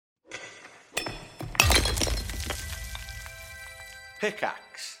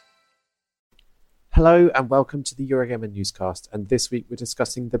Pickaxe. Hello and welcome to the Eurogamer newscast, and this week we're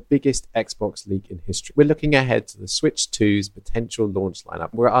discussing the biggest Xbox leak in history. We're looking ahead to the Switch 2's potential launch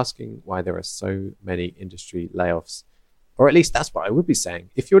lineup. We're asking why there are so many industry layoffs, or at least that's what I would be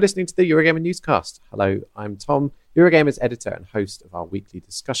saying. If you're listening to the Eurogamer newscast, hello, I'm Tom, Eurogamer's editor and host of our weekly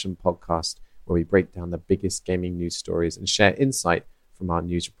discussion podcast, where we break down the biggest gaming news stories and share insight from our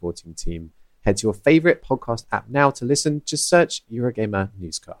news reporting team. Head to your favorite podcast app now to listen. Just search Eurogamer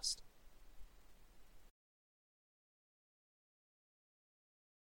newscast.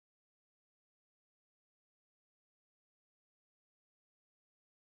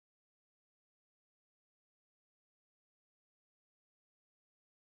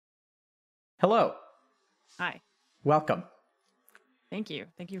 Hello. Hi. Welcome. Thank you.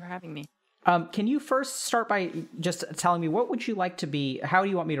 Thank you for having me. Can you first start by just telling me what would you like to be? How do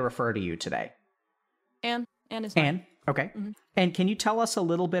you want me to refer to you today? Anne. Anne is fine. Anne. Okay. Mm-hmm. And can you tell us a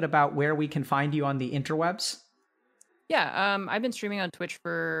little bit about where we can find you on the interwebs? Yeah. I've been streaming on Twitch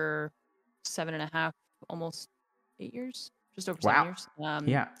for 7.5, almost 8 years, just over 7 years.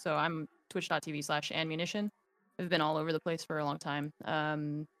 Yeah. So I'm twitch.tv/AnneMunition. I've been all over the place for a long time.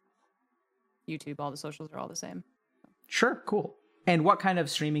 YouTube, all the socials are all the same. Sure. Cool. And what kind of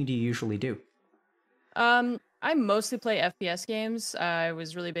streaming do you usually do? I mostly play FPS games. I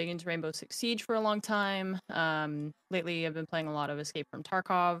was really big into Rainbow Six Siege for a long time. Lately, I've been playing a lot of Escape from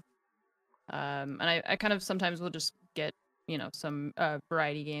Tarkov. And I kind of sometimes will just get, some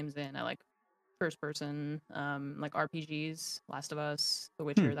variety games in. I like first person, like RPGs, Last of Us, The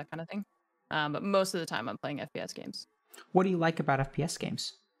Witcher, that kind of thing. But most of the time I'm playing FPS games. What do you like about FPS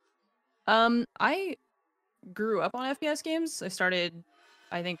games? I grew up on FPS games.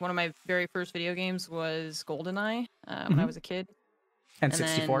 I think one of my very first video games was GoldenEye when I was a kid. And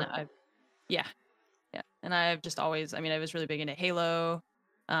 64? Yeah. And I've just always, I was really big into Halo.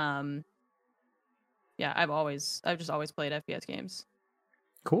 I've just always played FPS games.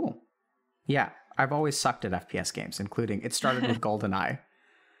 Cool. Yeah, I've always sucked at FPS games, including, it started with GoldenEye.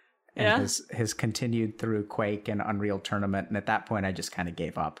 And has continued through Quake and Unreal Tournament. And at that point, I just kind of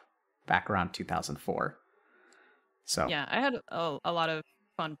gave up back around 2004. So yeah, I had a lot of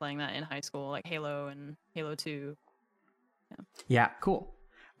fun playing that in high school, like Halo and Halo 2. Yeah, cool.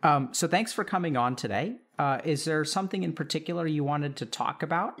 So thanks for coming on today. Is there something in particular you wanted to talk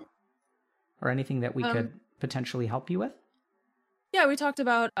about, or anything that we could potentially help you with? Yeah, we talked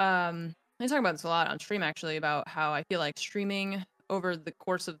about I talk about this a lot on stream, actually, about how I feel like streaming over the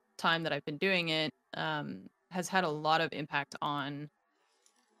course of time that I've been doing it has had a lot of impact on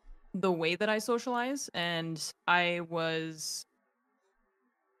the way that I socialize. And I was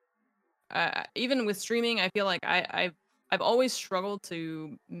even with streaming, I feel like I've always struggled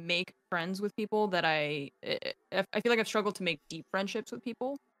to make friends with people that I feel like I've struggled to make deep friendships with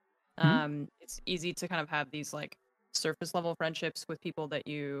people. It's easy to kind of have these like surface level friendships with people that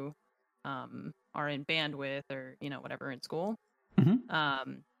you are in band with, or whatever, in school.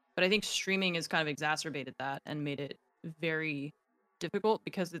 But I think streaming has kind of exacerbated that and made it very difficult,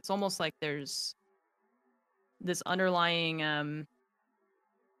 because it's almost like there's this underlying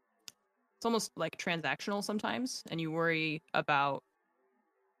it's almost like transactional sometimes, and you worry about,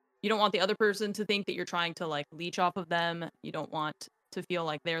 you don't want the other person to think that you're trying to like leech off of them. You don't want to feel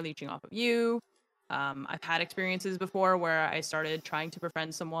like they're leeching off of you. I've had experiences before where I started trying to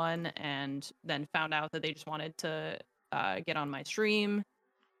befriend someone and then found out that they just wanted to get on my stream.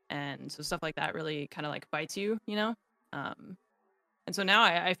 And so stuff like that really kind of like bites you, And so now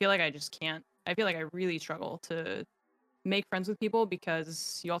I feel like I just can't. I feel like I really struggle to make friends with people,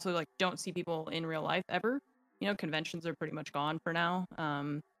 because you also like don't see people in real life ever. Conventions are pretty much gone for now.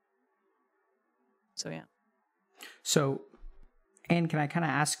 So yeah. So, Anne, can I kind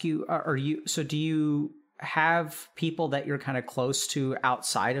of ask you, do you have people that you're kind of close to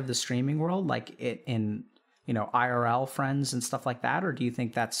outside of the streaming world, like in IRL friends and stuff like that? Or do you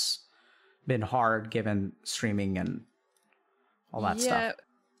think that's been hard given streaming and all that stuff?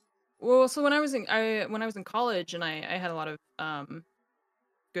 Well, so when I was in college, and I had a lot of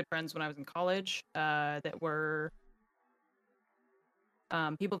good friends when I was in college that were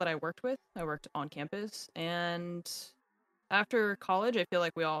people that I worked with. I worked on campus, and after college, I feel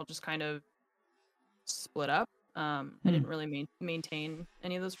like we all just kind of split up. I didn't really maintain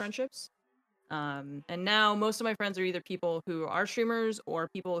any of those friendships. And now most of my friends are either people who are streamers or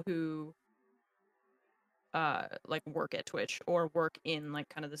people who like work at Twitch or work in like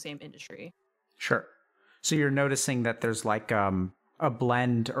kind of the same industry. Sure. So you're noticing that there's like a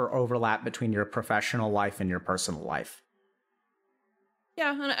blend or overlap between your professional life and your personal life.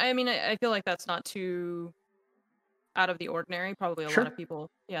 Yeah, and I feel like that's not too out of the ordinary. Probably a Sure. lot of people,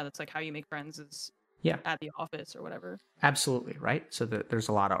 yeah, that's like how you make friends is Yeah, at the office or whatever. absolutely. Right. So there's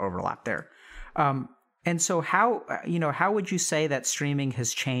a lot of overlap there. And so how would you say that streaming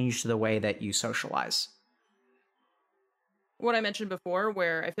has changed the way that you socialize? What I mentioned before,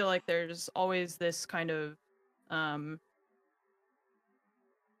 where I feel like there's always this kind of, I'm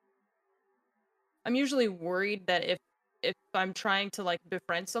usually worried that if I'm trying to like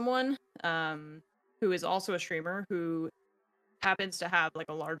befriend someone, who is also a streamer who happens to have like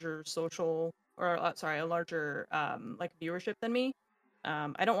a larger social or a larger like viewership than me,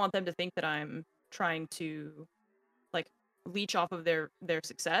 I don't want them to think that I'm trying to like leech off of their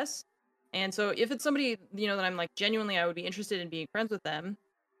success. And so if it's somebody, that I'm like genuinely I would be interested in being friends with them,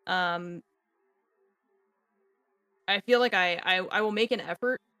 um I feel like I will make an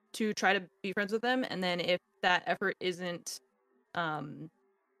effort to try to be friends with them, and then if that effort isn't, um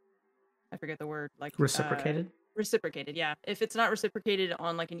I forget the word, like Reciprocated? reciprocated, yeah. If it's not reciprocated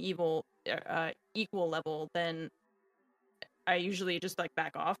on like an equal level, then I usually just like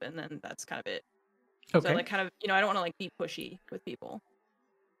back off, and then that's kind of it. So Okay. like kind of, I don't want to like be pushy with people.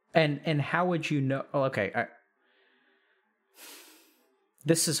 And how would you know? Oh, okay.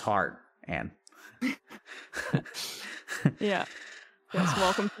 This is hard, Anne. Yeah. Yes,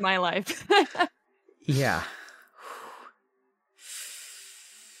 welcome to my life. Yeah.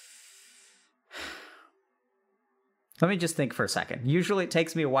 Let me just think for a second. Usually it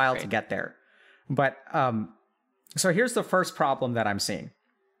takes me a while to get there. But so here's the first problem that I'm seeing.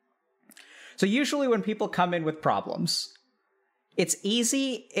 So usually when people come in with problems, it's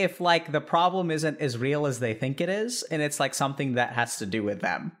easy if like the problem isn't as real as they think it is, and it's like something that has to do with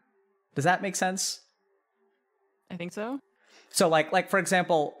them. Does that make sense? I think so. So like for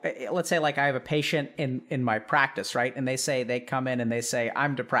example, let's say like I have a patient in my practice, right? And they come in and they say,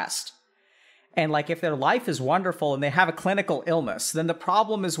 I'm depressed. And like if their life is wonderful and they have a clinical illness, then the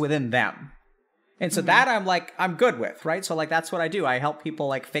problem is within them. And so that I'm good with, right? So like that's what I do. I help people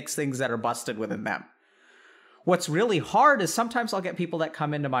like fix things that are busted within them. What's really hard is sometimes I'll get people that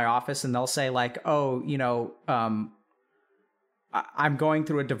come into my office and they'll say like, oh, I'm going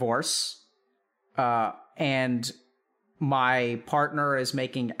through a divorce, and my partner is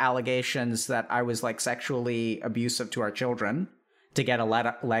making allegations that I was like sexually abusive to our children to get a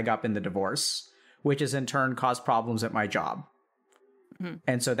leg up in the divorce, which has in turn caused problems at my job. Mm-hmm.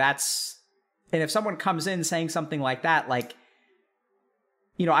 And so and if someone comes in saying something like that, like,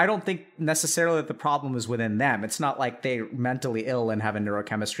 I don't think necessarily that the problem is within them. It's not like they're mentally ill and have a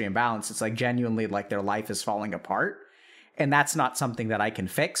neurochemistry imbalance. It's like genuinely like their life is falling apart. And that's not something that I can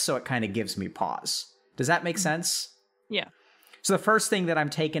fix. So it kind of gives me pause. Does that make sense? Yeah. So the first thing that I'm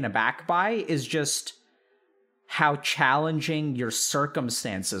taken aback by is just how challenging your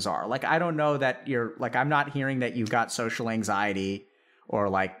circumstances are. Like, I don't know that I'm not hearing that you've got social anxiety or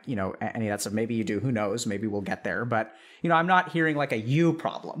like, any of that stuff. Maybe you do, who knows? Maybe we'll get there. But, I'm not hearing like a you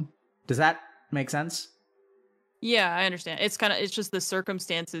problem. Does that make sense? Yeah, I understand. It's just the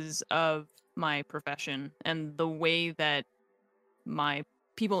circumstances of my profession and the way that my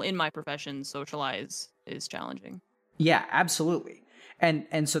people in my profession socialize is challenging. Yeah, absolutely.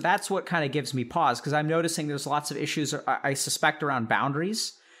 And so that's what kind of gives me pause, because I'm noticing there's lots of issues, I suspect, around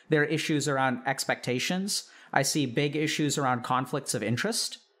boundaries. There are issues around expectations. I see big issues around conflicts of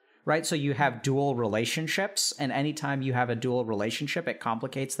interest, right? So you have dual relationships, and anytime you have a dual relationship, it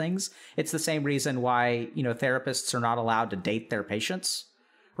complicates things. It's the same reason why, therapists are not allowed to date their patients,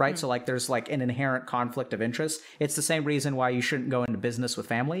 right? So like there's like an inherent conflict of interest. It's the same reason why you shouldn't go into business with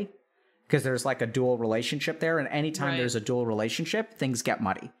family, because there's like a dual relationship there. And anytime there's a dual relationship, things get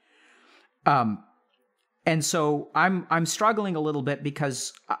muddy. And so I'm struggling a little bit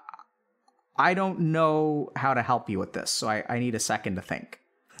because I don't know how to help you with this. So I need a second to think.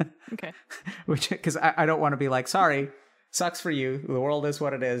 Okay. Because I don't want to be like, sorry, sucks for you. The world is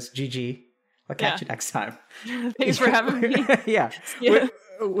what it is. GG. I'll catch you next time. Thanks for having me. Yeah.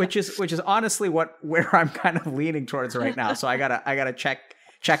 Which is honestly where I'm kind of leaning towards right now. So I gotta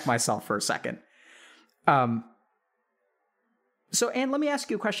check myself for a second. So Anne, let me ask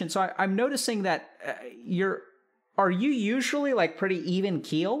you a question. So I'm noticing that are you usually like pretty even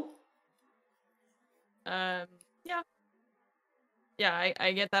keel? Yeah. Yeah,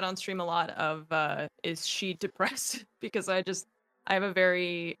 I get that on stream a lot of, is she depressed? Because I have a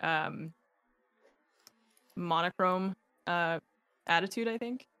very monochrome attitude, I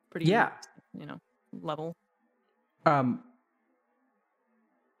think. Pretty, level.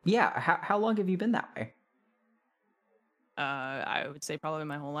 Yeah. How long have you been that way? I would say probably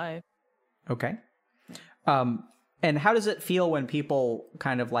my whole life. Okay. And how does it feel when people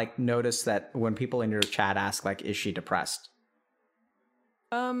kind of like notice that when people in your chat ask like, is she depressed?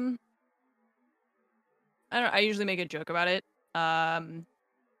 I don't know. I usually make a joke about it. I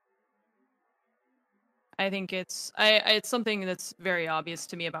think it's something that's very obvious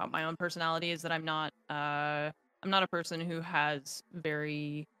to me about my own personality is that I'm not a person who has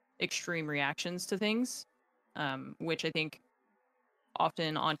very extreme reactions to things, which I think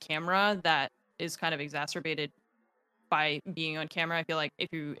often on camera that is kind of exacerbated by being on camera. I feel like if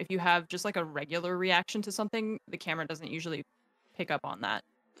you have just like a regular reaction to something, the camera doesn't usually pick up on that.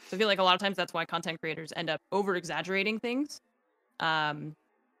 So I feel like a lot of times that's why content creators end up over exaggerating things.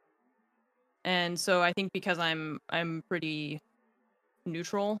 And so I think because I'm pretty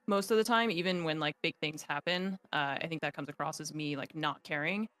neutral most of the time, even when like big things happen, I think that comes across as me like not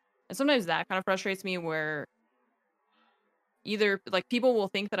caring. And sometimes that kind of frustrates me where either like people will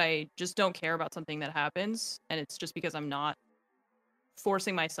think that I just don't care about something that happens, and it's just because I'm not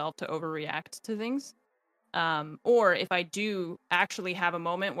forcing myself to overreact to things. Or if I do actually have a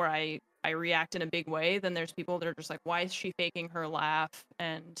moment where I react in a big way, then there's people that are just like, why is she faking her laugh?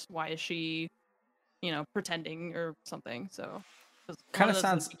 And why is she, pretending or something? So it's one Kind of of those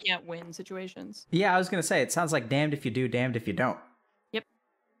sounds. like, you can't win situations. Yeah, I was gonna say it sounds like damned if you do, damned if you don't. Yep.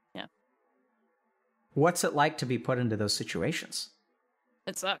 Yeah. What's it like to be put into those situations?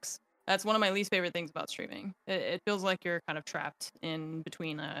 It sucks. That's one of my least favorite things about streaming. It feels like you're kind of trapped in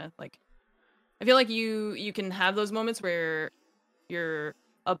between like I feel like you can have those moments where you're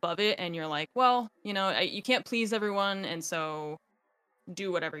above it and you're like, well, you can't please everyone, and so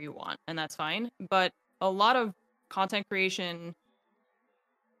do whatever you want, and that's fine. But a lot of content creation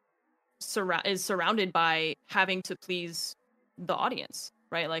is surrounded by having to please the audience,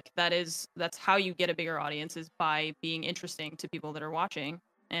 right? Like that's how you get a bigger audience, is by being interesting to people that are watching.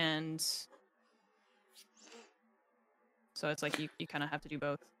 And so it's like you kind of have to do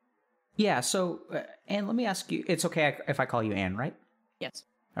both. Yeah. So, Anne, let me ask you. It's okay if I call you Anne, right? Yes.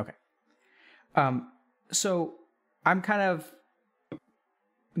 Okay. So I'm kind of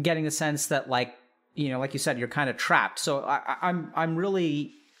getting the sense that, like you said, you're kind of trapped. So I'm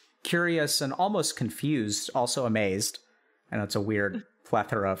really curious and almost confused, also amazed. I know it's a weird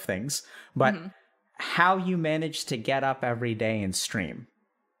plethora of things, but how you manage to get up every day and stream.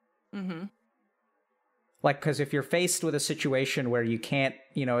 Mm-hmm. Like, because if you're faced with a situation where you can't,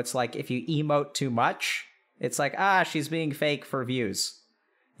 it's like if you emote too much, it's like, she's being fake for views.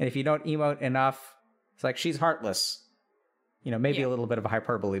 And if you don't emote enough, it's like she's heartless. Maybe a little bit of a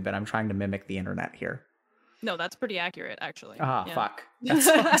hyperbole, but I'm trying to mimic the internet here. No, that's pretty accurate, actually. Fuck.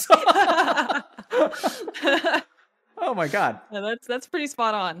 That's oh my God. Yeah, that's pretty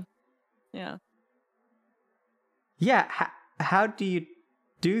spot on. Yeah. Yeah. How do you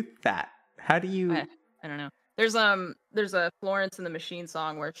do that? How do you? I don't know. There's a Florence and the Machine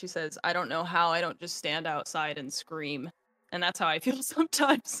song where she says, "I don't know how I don't just stand outside and scream," and that's how I feel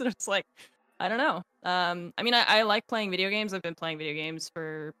sometimes. And it's like, I don't know. I mean, I like playing video games. I've been playing video games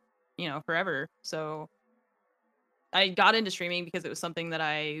for, forever. So I got into streaming because it was something that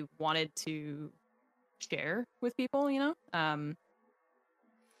I wanted to share with people,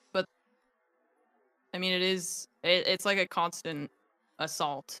 but I mean, it's like a constant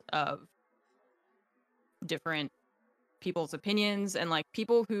assault of different people's opinions, and like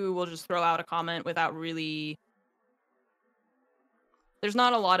people who will just throw out a comment without really, there's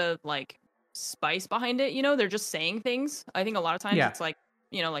not a lot of like spice behind it, they're just saying things. I think a lot of times it's like,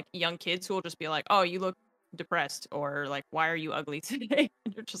 like young kids who will just be like, oh, you look depressed, or like, why are you ugly today?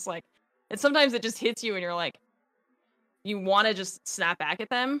 And you're just like, and sometimes it just hits you and you're like, you want to just snap back at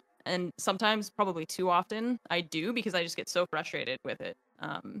them. And sometimes, probably too often, I do, because I just get so frustrated with it.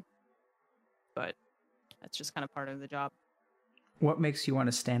 But that's just kind of part of the job. What makes you want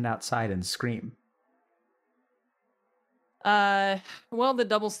to stand outside and scream? Well, the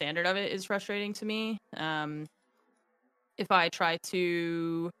double standard of it is frustrating to me. If I try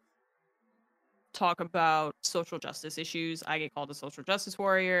to talk about social justice issues, I get called a social justice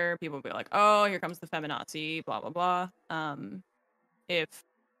warrior. People will be like, oh, here comes the feminazi, blah, blah, blah. If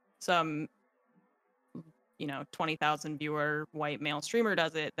some 20,000 viewer white male streamer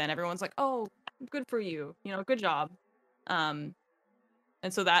does it, then everyone's like, oh, good for you, good job. And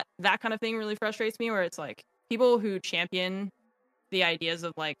so that kind of thing really frustrates me, where it's like people who champion the ideas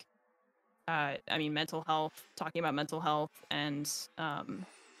of like, mental health, talking about mental health, and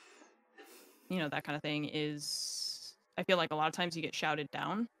that kind of thing is, I feel like a lot of times you get shouted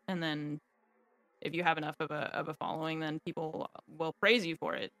down, and then if you have enough of a following, then people will praise you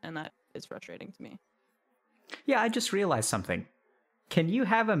for it, and that is frustrating to me. Yeah, I just realized something. Can you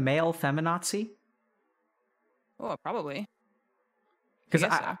have a male feminazi? Oh, probably. Because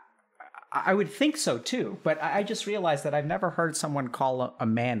guess so. I would think so too, but I just realized that I've never heard someone call a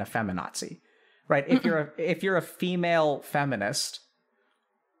man a feminazi, right? If you're a female feminist,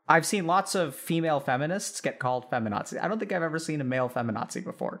 I've seen lots of female feminists get called feminazi. I don't think I've ever seen a male feminazi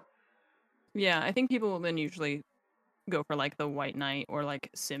before. Yeah, I think people will then usually go for like the white knight, or like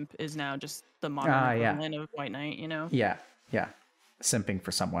simp is now just the modern equivalent of white knight, you know? Yeah, simping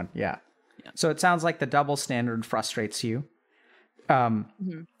for someone. Yeah. Yeah. So it sounds like the double standard frustrates you.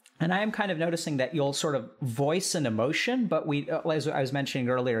 And I am kind of noticing that you'll sort of voice an emotion, but as I was mentioning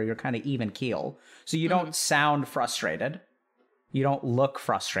earlier, you're kind of even keel. So you don't sound frustrated. You don't look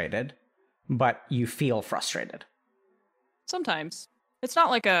frustrated, but you feel frustrated. Sometimes. It's not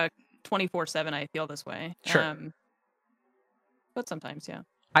like a 24/7 I feel this way. Sure. But sometimes, yeah.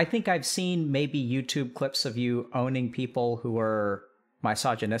 I think I've seen maybe YouTube clips of you owning people who are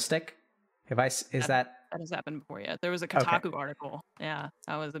misogynistic. That has happened before, yeah. There was a Kotaku article. Yeah,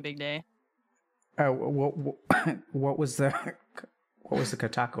 that was a big day. What was the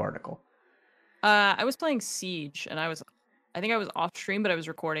Kotaku article? I was playing Siege, and I think I was off stream, but I was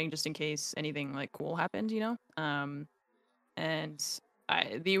recording just in case anything like cool happened, you know. And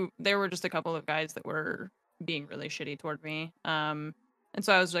there were just a couple of guys that were being really shitty toward me. And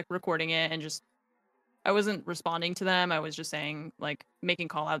so I was like recording it, and just I wasn't responding to them. I was just saying, like, making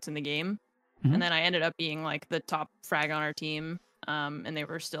call outs in the game. And then I ended up being like the top frag on our team. And they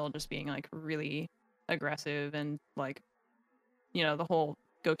were still just being like really aggressive and like, you know, the whole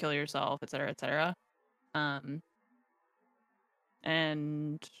go kill yourself, et cetera, et cetera.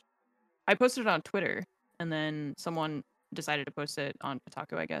 And I posted it on Twitter, and then someone decided to post it on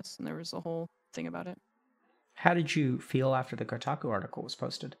Kotaku, I guess. And there was a whole thing about it. How did you feel after the Kotaku article was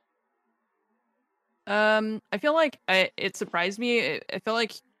posted? I feel like it surprised me. I feel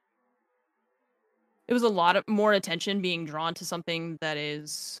like it was a lot of more attention being drawn to something that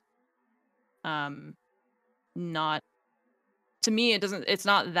is not, to me, it's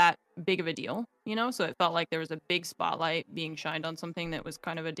not that big of a deal, you know? So it felt like there was a big spotlight being shined on something that was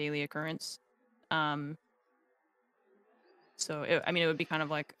kind of a daily occurrence. So it would be kind of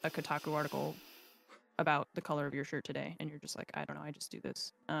like a Kotaku article about the color of your shirt today, and you're just like, I don't know, I just do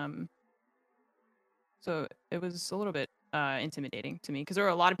this. So it was a little bit intimidating to me, because there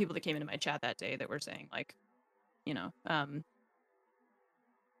were a lot of people that came into my chat that day that were saying, like, you know,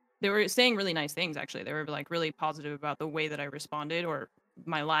 they were saying really nice things, actually. They were like really positive about the way that I responded, or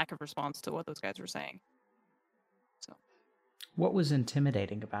my lack of response to what those guys were saying. So what was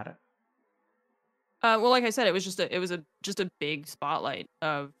intimidating about it? Well, like I said, it was just a big spotlight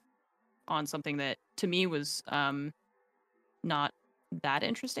on something that to me was not that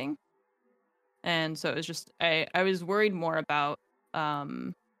interesting. And so it was just, I was worried more about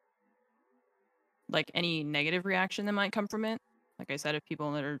like any negative reaction that might come from it. Like I said, if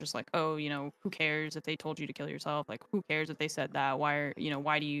people that are just like, oh, you know, who cares if they told you to kill yourself? Like, who cares if they said that? Why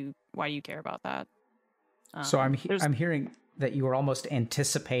do you care about that? So I'm hearing that you were almost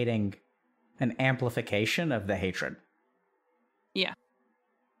anticipating an amplification of the hatred. Yeah.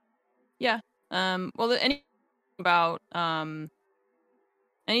 Yeah. Well,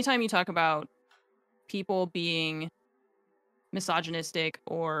 anytime you talk about people being misogynistic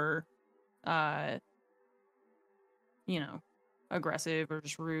or, you know, aggressive or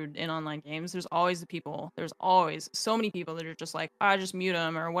just rude in online games, there's always so many people that are just like, I just mute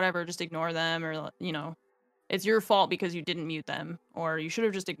them or whatever, just ignore them, or, you know, it's your fault because you didn't mute them, or you should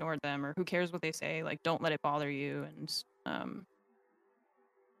have just ignored them, or who cares what they say, like, don't let it bother you. And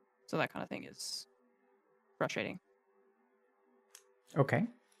so that kind of thing is frustrating. Okay.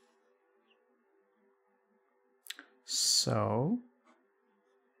 So,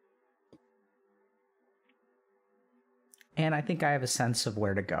 and I think I have a sense of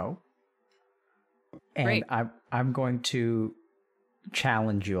where to go. And Great. I'm going to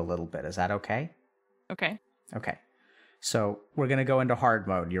challenge you a little bit. Is that okay? Okay. Okay. So we're going to go into hard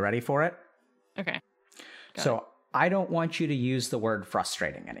mode. You ready for it? Okay. So I don't want you to use the word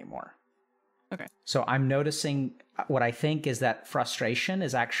frustrating anymore. Okay. So I'm noticing what I think is that frustration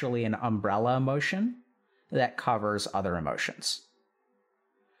is actually an umbrella emotion that covers other emotions.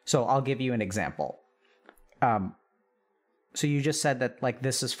 So I'll give you an example. So you just said that, like,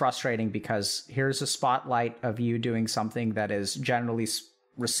 this is frustrating because here's a spotlight of you doing something that is generally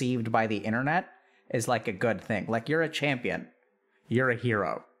received by the internet is like a good thing. Like, you're a champion, you're a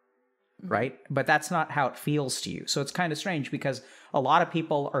hero, right? But that's not how it feels to you. So it's kind of strange because a lot of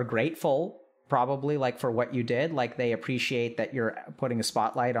people are grateful, probably, like, for what you did. Like, they appreciate that you're putting a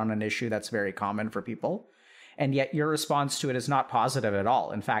spotlight on an issue that's very common for people. And yet your response to it is not positive at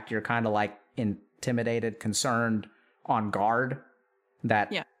all. In fact, you're kind of like intimidated, concerned, on guard,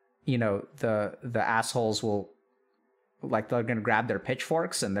 that the assholes will, like, they're going to grab their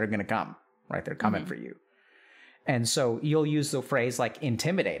pitchforks and they're going to come, right? They're coming for you. And so you'll use the phrase like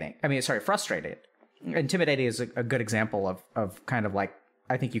frustrated. Intimidating is a good example of kind of like,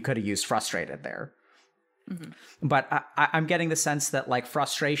 I think you could have used frustrated there. But I'm getting the sense that like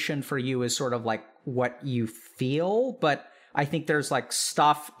frustration for you is sort of like what you feel, but I think there's like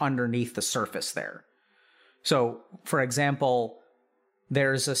stuff underneath the surface there. So, for example,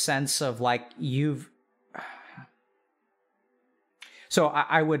 there's a sense of like So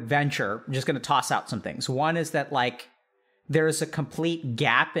I would venture, I'm just going to toss out some things. One is that like there is a complete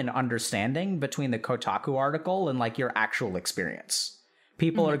gap in understanding between the Kotaku article and like your actual experience.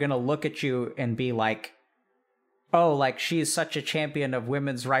 People are going to look at you and be like, oh, like she's such a champion of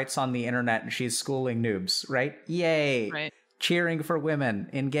women's rights on the internet and she's schooling noobs, right? Yay. Right. Cheering for women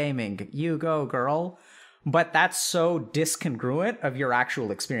in gaming. You go, girl. But that's so discongruent of your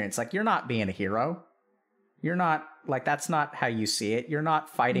actual experience. Like, you're not being a hero. You're not, like, that's not how you see it. You're not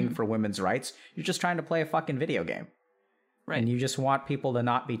fighting for women's rights. You're just trying to play a fucking video game. Right. And you just want people to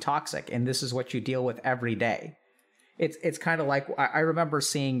not be toxic. And this is what you deal with every day. It's kind of like, I remember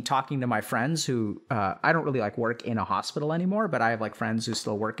talking to my friends who, I don't really like work in a hospital anymore, but I have like friends who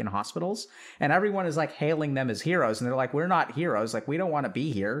still work in hospitals, and everyone is like hailing them as heroes. And they're like, we're not heroes. Like, we don't want to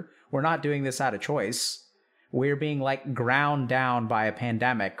be here. We're not doing this out of choice. We're being like ground down by a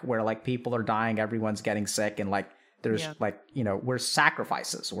pandemic where like people are dying, everyone's getting sick. And like, there's like, we're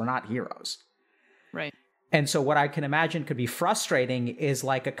sacrifices. We're not heroes. Right. And so what I can imagine could be frustrating is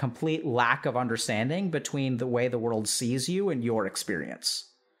like a complete lack of understanding between the way the world sees you and your experience.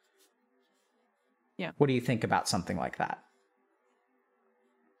 Yeah. What do you think about something like that?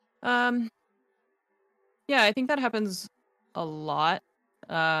 Yeah, I think that happens a lot.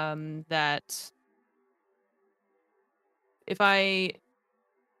 That if I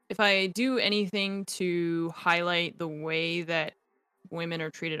do anything to highlight the way that women are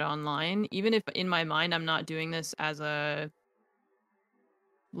treated online, even if in my mind I'm not doing this as a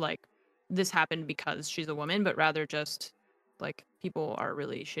like this happened because she's a woman, but rather just like people are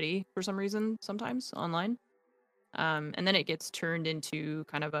really shitty for some reason sometimes online, and then it gets turned into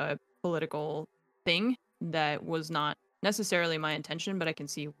kind of a political thing that was not necessarily my intention, but I can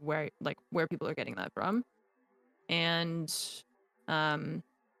see where people are getting that from. And I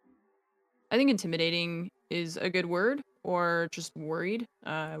think intimidating is a good word, or just worried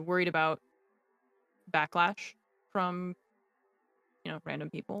about backlash from, random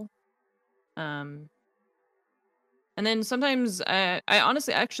people. And then sometimes I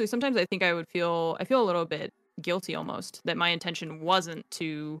honestly, actually, sometimes I think I feel a little bit guilty almost that my intention wasn't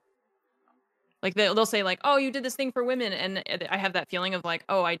to, like, they'll say like, oh, you did this thing for women. And I have that feeling of like,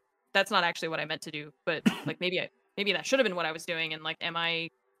 oh, that's not actually what I meant to do. But like, maybe that should have been what I was doing. And like, am I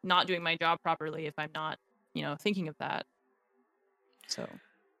not doing my job properly if I'm not, thinking of that?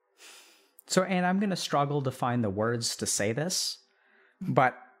 So, Anne, I'm going to struggle to find the words to say this,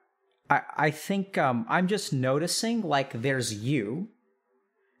 but I think I'm just noticing like there's you,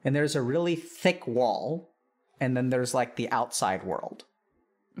 and there's a really thick wall, and then there's like the outside world.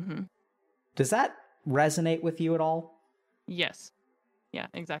 Mm-hmm. Does that resonate with you at all? Yes. Yeah,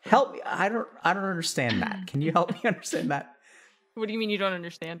 exactly. Help me. I don't understand that. Can you help me understand that? What do you mean you don't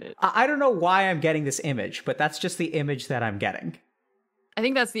understand it? I don't know why I'm getting this image, but that's just the image that I'm getting. I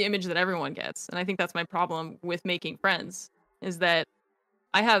think that's the image that everyone gets. And I think that's my problem with making friends, is that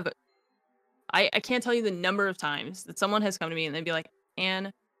I can't tell you the number of times that someone has come to me and they'd be like,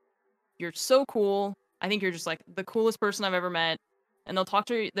 Anne, you're so cool. I think you're just like the coolest person I've ever met. And they'll talk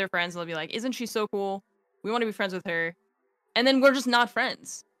to their friends and they'll be like, isn't she so cool? We want to be friends with her. And then we're just not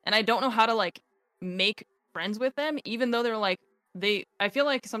friends. And I don't know how to like make friends with them, even though they're like, I feel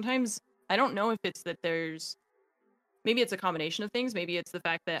like sometimes, I don't know if it's that maybe it's a combination of things. Maybe it's the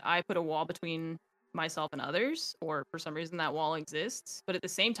fact that I put a wall between myself and others, or for some reason that wall exists. But at the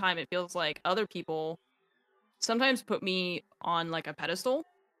same time, it feels like other people sometimes put me on like a pedestal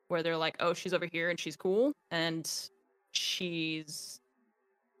where they're like, oh, she's over here and she's cool and she's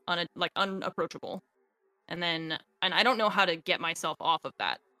unapproachable. And I don't know how to get myself off of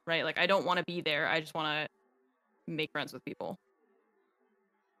that, right? Like, I don't want to be there. I just want to make friends with people.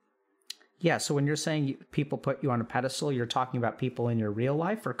 Yeah, so when you're saying people put you on a pedestal, you're talking about people in your real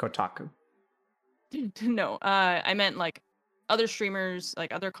life or Kotaku? No, I meant like other streamers,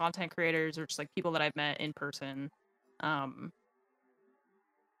 like other content creators, or just like people that I've met in person. Yeah.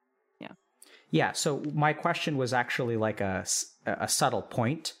 Yeah, so my question was actually like a subtle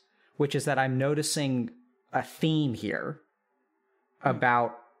point, which is that I'm noticing a theme here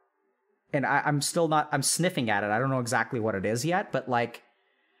about and I'm still not, I'm sniffing at it. I don't know exactly what it is yet, but like,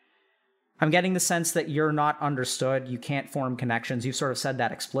 I'm getting the sense that you're not understood. You can't form connections. You've sort of said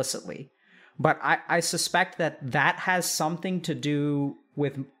that explicitly. But I suspect that that has something to do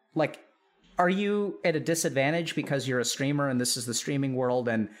with, like, are you at a disadvantage because you're a streamer and this is the streaming world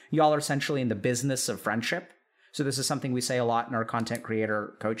and y'all are essentially in the business of friendship? So this is something we say a lot in our content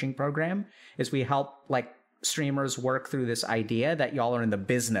creator coaching program, is we help like streamers work through this idea that y'all are in the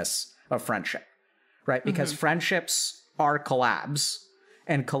business of friendship, right? Because friendships are collabs,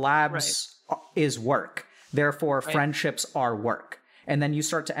 and collabs is work. Therefore, friendships are work. And then you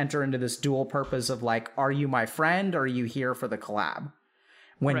start to enter into this dual purpose of like, are you my friend or are you here for the collab?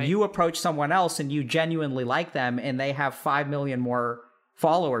 When you approach someone else and you genuinely like them and they have 5 million more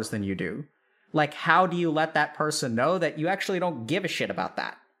followers than you do, like, how do you let that person know that you actually don't give a shit about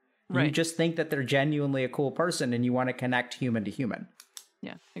that? You just think that they're genuinely a cool person and you want to connect human to human.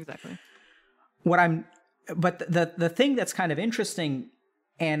 Yeah, exactly. But the thing that's kind of interesting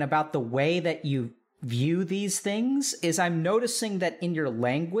and about the way that you view these things is I'm noticing that in your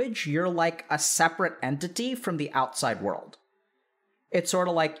language, you're like a separate entity from the outside world. It's sort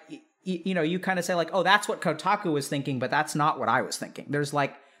of like, you know, you kind of say like, oh, that's what Kotaku was thinking, but that's not what I was thinking. There's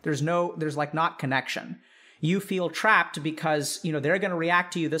not connection. You feel trapped because, you know, they're going to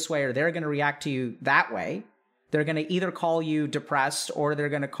react to you this way or they're going to react to you that way. They're going to either call you depressed or they're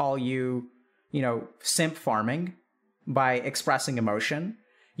going to call you, you know, simp farming by expressing emotion.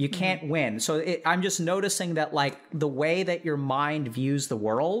 You can't win. So I'm just noticing that like the way that your mind views the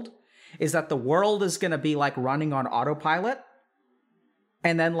world is that the world is going to be like running on autopilot.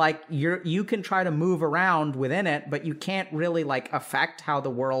 And then like you can try to move around within it, but you can't really like affect how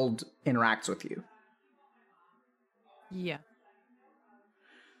the world interacts with you. Yeah.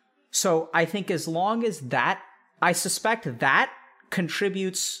 So I think as long as that, I suspect that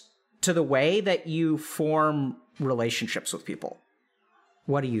contributes to the way that you form relationships with people.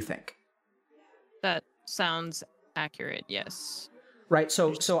 What do you think? That sounds accurate, yes. Right,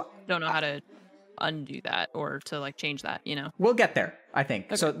 so don't know how to undo that or to like change that, you know. We'll get there, I think.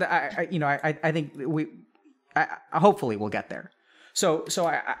 Okay. So I think hopefully we'll get there. So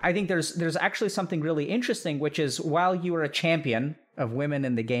I think there's actually something really interesting, which is while you are a champion of women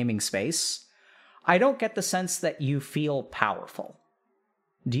in the gaming space, I don't get the sense that you feel powerful.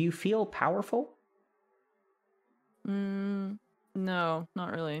 Do you feel powerful? No,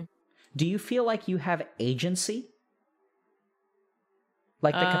 not really. Do you feel like you have agency?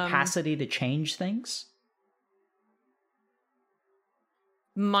 Like the capacity to change things?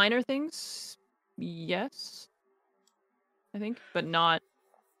 Minor things, yes, I think, but not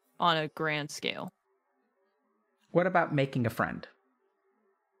on a grand scale. What about making a friend?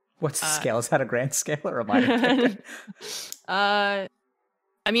 What's the scale? Is that a grand scale or a minor thing? I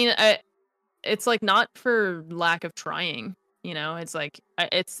mean, it's like not for lack of trying, you know. It's like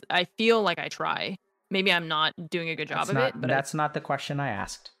I feel like I try. Maybe I'm not doing a good job of it. But that's not the question I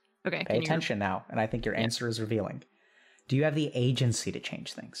asked. Okay. Pay attention now, and I think your answer is revealing. Do you have the agency to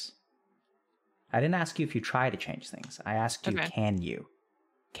change things? I didn't ask you if you try to change things. I asked you, can you?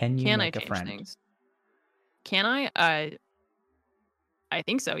 Can you make a friend? Things? Can I? I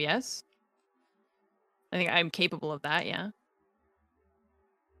think so, yes. I think I'm capable of that, yeah.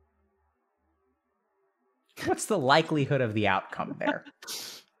 What's the likelihood of the outcome there?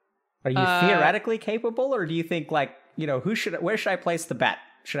 Are you theoretically capable, or do you think like, you know, where should I place the bet?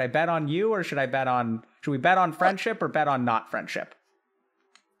 Should I bet on you, or should we bet on friendship or bet on not friendship?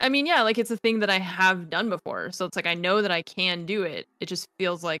 I mean, yeah, like it's a thing that I have done before. So it's like I know that I can do it. It just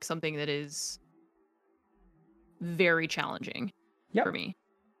feels like something that is very challenging for me.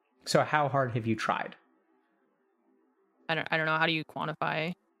 So how hard have you tried? I don't know. How do you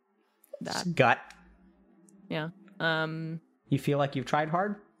quantify that? Gut. Yeah. You feel like you've tried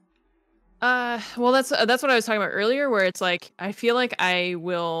hard? Well, that's what I was talking about earlier, where it's like I feel like I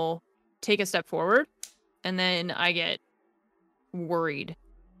will take a step forward and then I get worried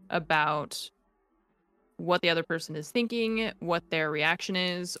about what the other person is thinking, what their reaction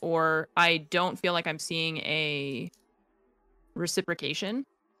is, or I don't feel like I'm seeing a reciprocation.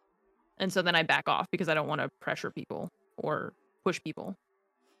 And so then I back off because I don't want to pressure people or push people.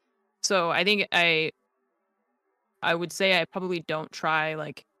 So I think I would say I probably don't try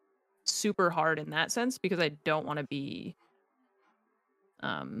like super hard in that sense because I don't want to be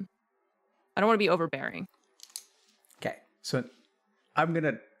I don't want to be overbearing. Okay. So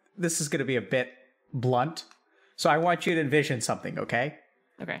this is going to be a bit blunt. So I want you to envision something, okay?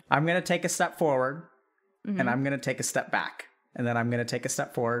 Okay. I'm going to take a step forward and I'm going to take a step back. And then I'm going to take a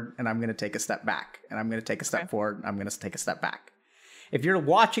step forward and I'm going to take a step back. And I'm going to take a step forward and I'm going to take a step back. if you're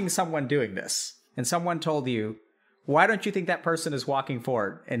watching someone doing this and someone told you, why don't you think that person is walking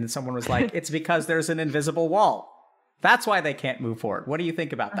forward? And someone was like, it's because there's an invisible wall. That's why they can't move forward. What do you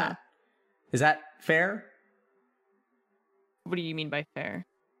think about that? Is that fair? What do you mean by fair?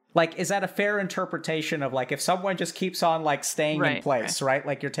 Like, is that a fair interpretation of, like, if someone just keeps on, like, staying in place, right?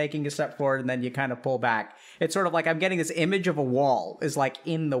 Like, you're taking a step forward and then you kind of pull back. It's sort of like I'm getting this image of a wall is, like,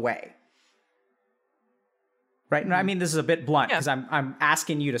 in the way. Right? And I mean, this is a bit blunt because I'm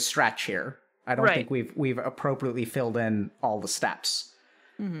asking you to stretch here. I don't think we've appropriately filled in all the steps.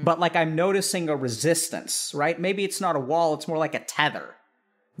 But, like, I'm noticing a resistance, right? Maybe it's not a wall. It's more like a tether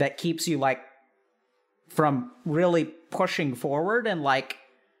that keeps you, like, from really pushing forward and, like,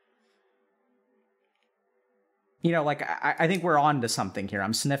 you know, like, I think we're on to something here.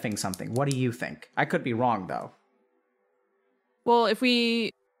 I'm sniffing something. What do you think? I could be wrong, though. Well, if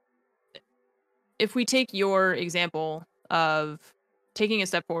we take your example of taking a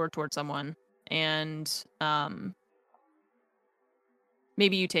step forward towards someone and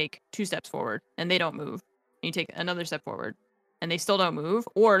maybe you take 2 steps forward and they don't move, and you take another step forward and they still don't move,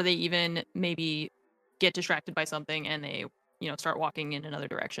 or they even maybe get distracted by something and they, you know, start walking in another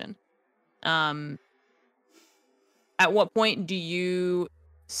direction. At what point do you,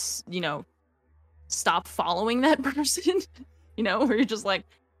 you know, stop following that person? You know, where you're just like,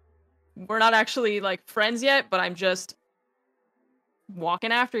 we're not actually like friends yet, but I'm just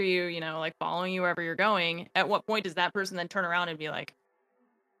walking after you, you know, like following you wherever you're going. At what point does that person then turn around and be like,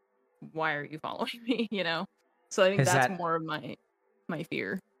 why are you following me? You know? So I think that's more of my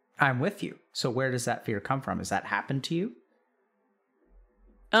fear. I'm with you. So where does that fear come from? Has that happened to you?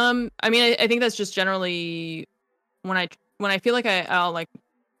 I mean, I think that's just generally when I feel like I'll like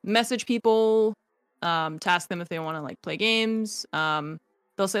message people, to ask them if they want to like play games.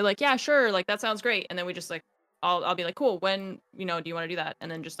 They'll say like, yeah, sure, like that sounds great, and then we just like I'll be like, cool, when, you know, do you want to do that?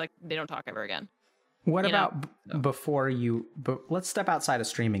 And then just like they don't talk ever again. What about before you? But let's step outside of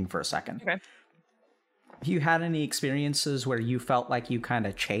streaming for a second. Okay. Have you had any experiences where you felt like you kind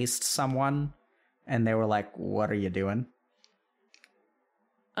of chased someone, and they were like, "What are you doing?"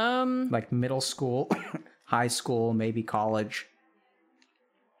 Like middle school, high school, maybe college.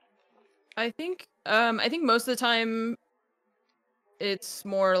 I think most of the time it's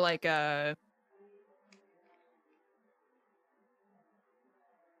more like a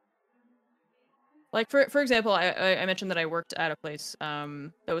like for example, I mentioned that I worked at a place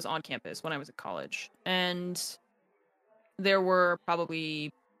that was on campus when I was at college, and there were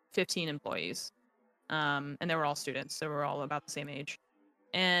probably 15 employees, and they were all students, so we're all about the same age,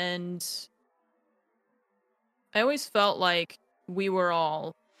 and I always felt like we were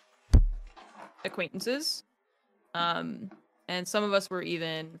all acquaintances, and some of us were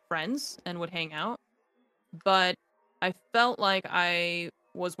even friends and would hang out, but I felt like I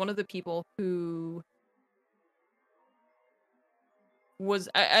was one of the people who was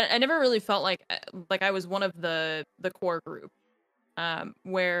I never really felt like I was one of the core group,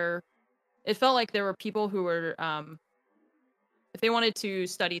 where it felt like there were people who were if they wanted to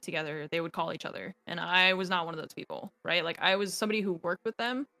study together, they would call each other, and I was not one of those people, right? Like I was somebody who worked with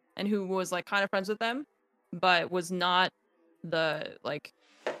them and who was like kind of friends with them, but was not the like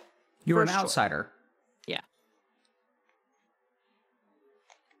you were an outsider. Yeah.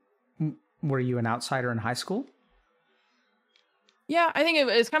 Were you an outsider in high school? Yeah, I think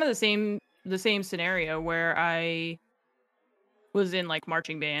it's kind of the same scenario where I was in like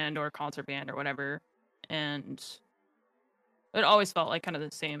marching band or concert band or whatever, and it always felt like kind of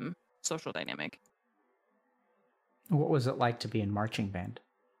the same social dynamic. What was it like to be in marching band?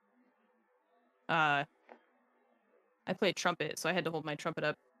 I played trumpet, so I had to hold my trumpet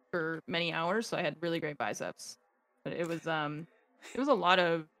up for many hours, so I had really great biceps. But it was a lot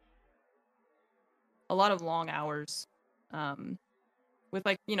of long hours, with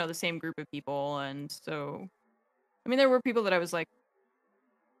like, you know, the same group of people, and so I mean there were people that I was like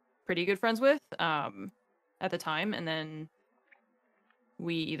pretty good friends with at the time, and then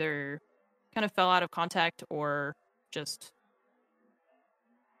we either kind of fell out of contact or just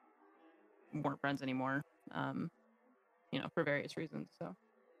weren't friends anymore, you know, for various reasons. So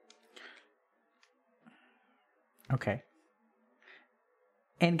okay.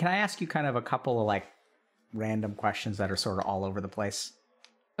 And can I ask you kind of a couple of like random questions that are sort of all over the place?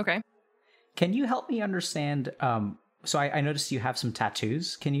 Okay. Can you help me understand? So I noticed you have some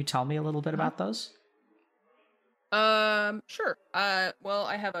tattoos. Can you tell me a little bit about those? Sure. Well,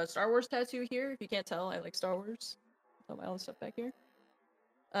 I have a Star Wars tattoo here. If you can't tell, I like Star Wars. All my other stuff back here.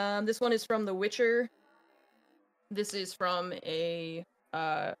 This one is from The Witcher. This is from a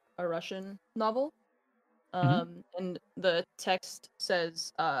Russian novel. Hmm. And the text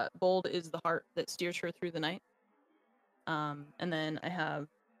says, "Bold is the heart that steers her through the night." And then I have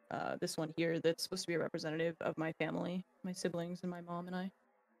this one here that's supposed to be a representative of my family, my siblings, and my mom and I.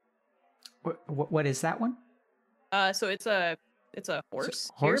 What is that one? So it's a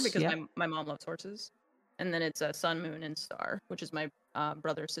horse here Horse? because Yeah. my mom loves horses, and then it's a sun, moon, and star, which is my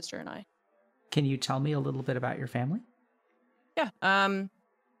brother, sister, and I. Can you tell me a little bit about your family? Yeah.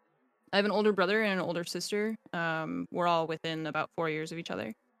 I have an older brother and an older sister. We're all within about 4 years of each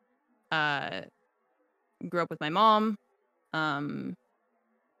other. Uh, grew up with my mom. Um,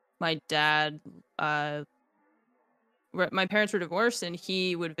 my dad. My parents were divorced, and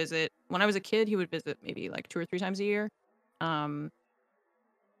he would visit when I was a kid. He would visit maybe like 2 or 3 times a year. Um,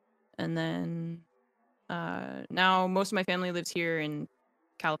 and then now most of my family lives here in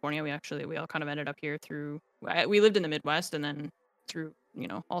California. We all kind of ended up here through. We lived in the Midwest, and then through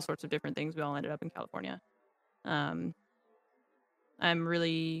all sorts of different things, we all ended up in California. Um, I'm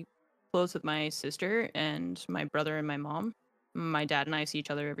really close with my sister and my brother and my mom. My dad and I see each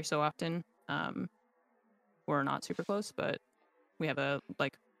other every so often. We're not super close, but we have a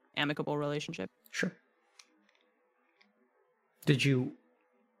like amicable relationship. Sure. Did you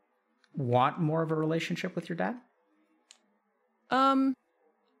want more of a relationship with your dad? Um,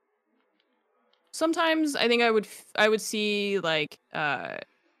 Sometimes I think I would see like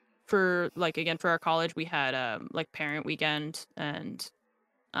for like again for our college we had like parent weekend, and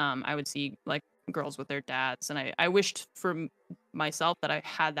I would see like girls with their dads, and I wished for myself that I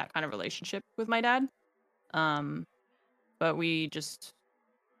had that kind of relationship with my dad. Um, but we just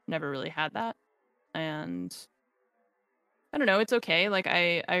never really had that, and I don't know, it's okay. Like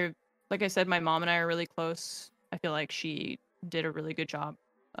I said, my mom and I are really close. I feel like she did a really good job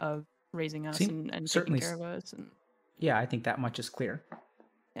of raising us Seem and taking certainly. care of us, and Yeah, I think that much is clear.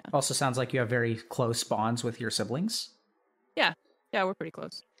 yeah. Also, sounds like you have very close bonds with your siblings. Yeah, yeah, we're pretty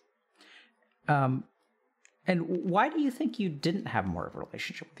close. Um, and why do you think you didn't have more of a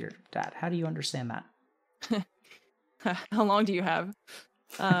relationship with your dad? How do you understand that? How long do you have?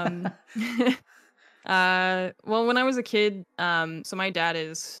 Um, well, when I was a kid, so my dad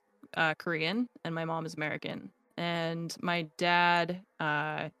is Korean and my mom is American, and my dad,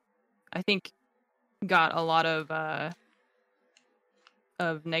 I think, got a lot of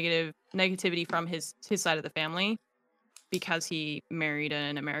negativity from his side of the family because he married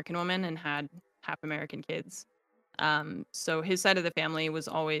an American woman and had half American kids. So his side of the family was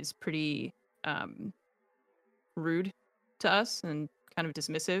always pretty rude to us and kind of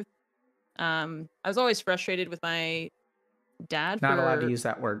dismissive. I was always frustrated with my dad Not allowed to for. use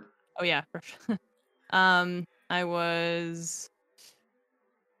that word. Oh yeah. I was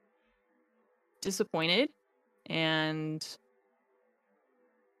disappointed and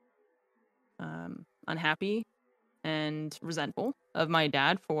unhappy and resentful of my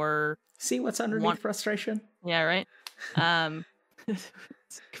dad for See what's underneath frustration? Yeah, right. Um, can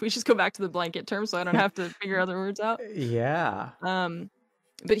we just go back to the blanket term so I don't have to figure other words out? Yeah.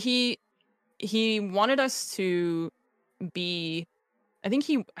 But he wanted us to be. I think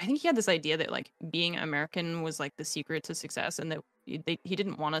he had this idea that like being American was like the secret to success, and that he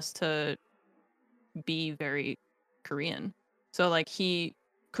didn't want us to be very Korean. So like he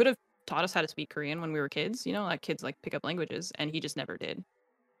could have taught us how to speak Korean when we were kids, like kids like pick up languages, and he just never did.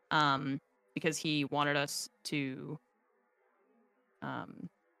 Um, because he wanted us to um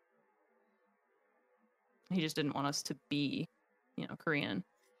he just didn't want us to be, Korean.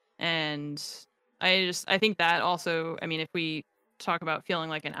 And I think that also, I mean, if we talk about feeling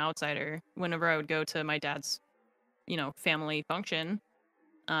like an outsider, whenever I would go to my dad's, family function,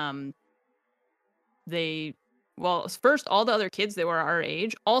 um, they, well, first, all the other kids that were our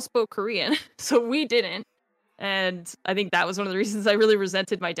age all spoke Korean, so we didn't. And I think that was one of the reasons I really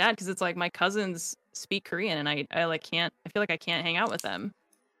resented my dad, because it's like my cousins speak Korean, and I like can't, I feel like I can't hang out with them.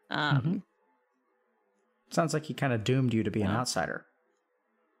 Mm-hmm. Sounds like he kind of doomed you to be an Yeah. outsider.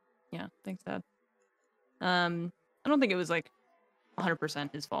 Yeah, thanks, Dad. I don't think it was like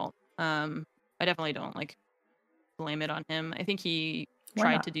 100% his fault. I definitely don't like blame it on him. I think he Why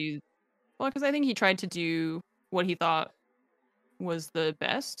tried not? to do well because I think he tried to do what he thought was the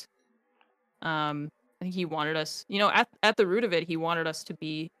best. I think he wanted us, at the root of it, he wanted us to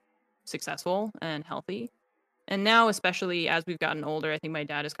be successful and healthy. And now, especially as we've gotten older, I think my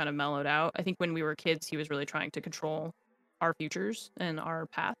dad has kind of mellowed out. I think when we were kids, he was really trying to control our futures and our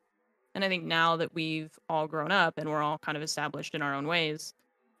path. And I think now that we've all grown up and we're all kind of established in our own ways,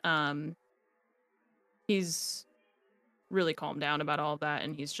 um, he's really calmed down about all of that.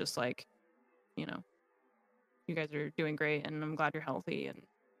 And he's just like, you guys are doing great, and I'm glad you're healthy. And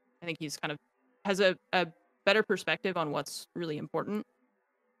I think he's kind of has a better perspective on what's really important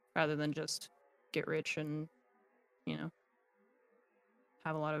rather than just get rich and, you know,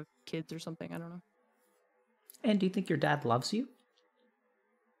 have a lot of kids or something. I don't know. And do you think your dad loves you?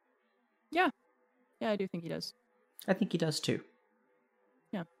 Yeah. Yeah, I do think he does. I think he does too.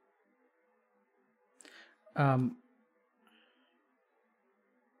 Yeah.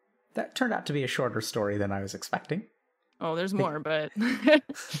 That turned out to be a shorter story than I was expecting. Oh, there's more, but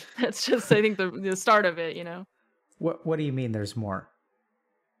that's just, I think, the start of it, you know? What do you mean there's more?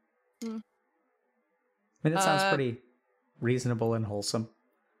 Hmm. I mean, that sounds pretty reasonable and wholesome.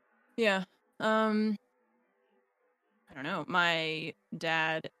 Yeah. I don't know. My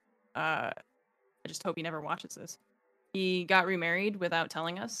dad, I just hope he never watches this. He got remarried without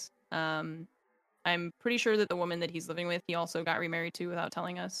telling us. I'm pretty sure that the woman that he's living with, he also got remarried to without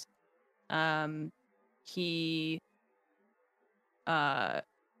telling us. He had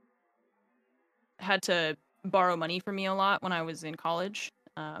to borrow money from me a lot when I was in college.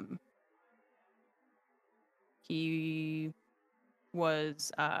 He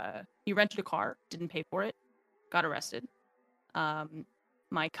rented a car, didn't pay for it, got arrested.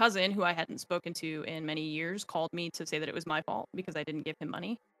 My cousin, who I hadn't spoken to in many years, called me to say that it was my fault because I didn't give him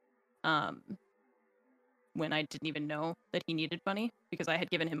money. When I didn't even know that he needed money because I had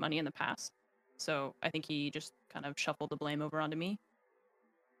given him money in the past. So I think he just kind of shuffled the blame over onto me.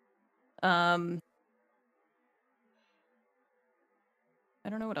 I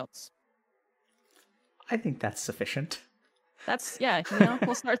don't know what else. I think that's sufficient. That's, yeah, you know,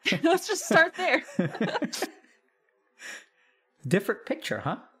 we'll start there. Let's just start there. Different picture,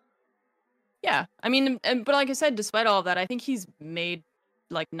 huh? Yeah. I mean, but like I said, despite all of that, I think he's made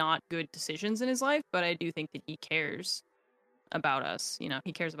like not good decisions in his life, but I do think that he cares about us. You know,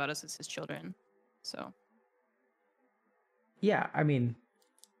 he cares about us as his children. So. Yeah, I mean,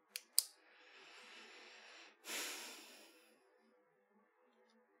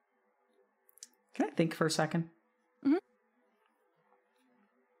 can I think for a second? Mm-hmm.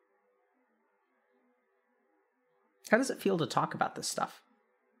 How does it feel to talk about this stuff?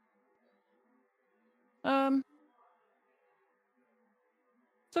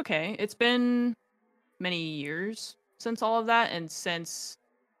 It's okay. It's been many years since all of that, and since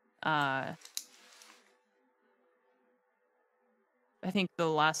I think the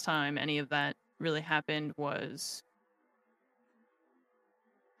last time any of that really happened was,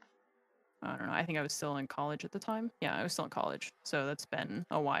 I don't know, I think I was still in college at the time. Yeah, I was still in college, so that's been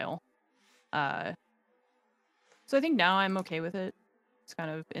a while. So I think now I'm okay with it. It's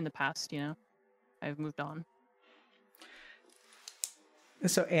kind of in the past, you know. I've moved on.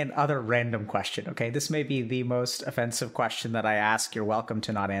 So, and other random question, okay? This may be the most offensive question that I ask. You're welcome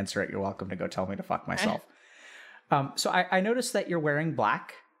to not answer it. You're welcome to go tell me to fuck myself. So I noticed that you're wearing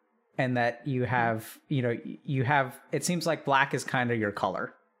black and that you have, it seems like black is kind of your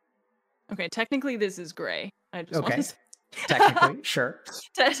color. Okay, technically this is gray. I just okay. want to Technically, sure.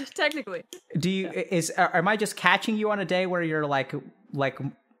 Technically. Am I just catching you on a day where you're like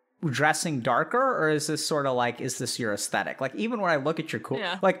dressing darker, or is this sort of like, is this your aesthetic? Like, even when I look at your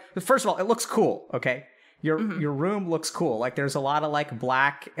like, first of all, it looks cool. Okay. Your room looks cool. Like, there's a lot of like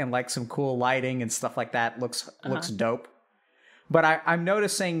black and like some cool lighting and stuff like that. Looks dope. But I'm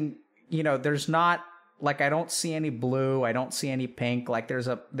noticing, there's not like, I don't see any blue. I don't see any pink. Like, there's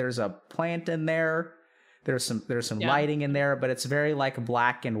a plant in there. There's some lighting in there, but it's very like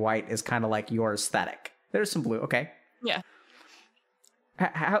black and white is kind of like your aesthetic. There's some blue. Okay. Yeah.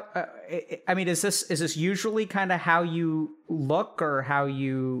 How I mean, is this usually kind of how you look, or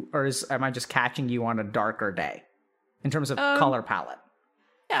am I just catching you on a darker day in terms of color palette?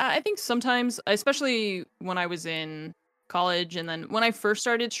 Yeah, I think sometimes, especially when I was in college, and then when I first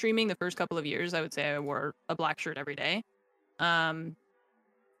started streaming, the first couple of years, I would say I wore a black shirt every day.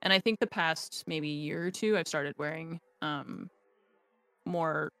 And I think the past maybe year or two, I've started wearing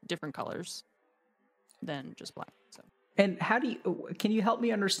more different colors than just black. So. And can you help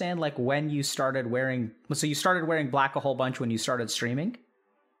me understand like when you started wearing, so you started wearing black a whole bunch when you started streaming?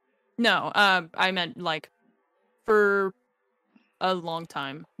 No, I meant like for a long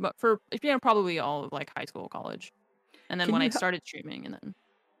time, but for, probably all of like high school, college. And then when I started streaming, and then.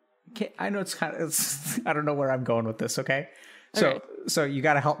 I know I don't know where I'm going with this. Okay. Okay. So you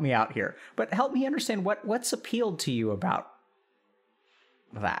got to help me out here, but help me understand what's appealed to you about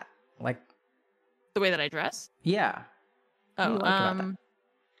that. Like the way that I dress? Yeah. Oh, I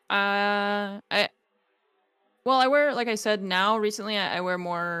wear, like I said, now recently I wear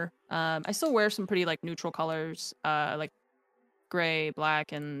more, I still wear some pretty like neutral colors, like gray,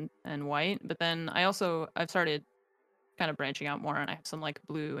 black, and white. But then I've started kind of branching out more, and I have some like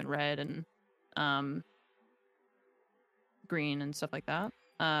blue and red, and green and stuff like that.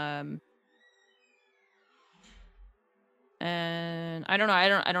 And I don't know. I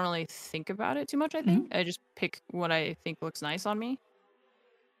don't really think about it too much. I think I just pick what I think looks nice on me.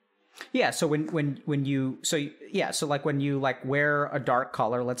 Yeah. So when you so like when you like wear a dark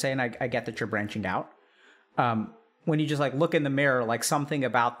color, let's say, and I get that you're branching out. When you just like look in the mirror, like something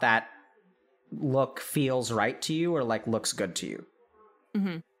about that look feels right to you, or like looks good to you.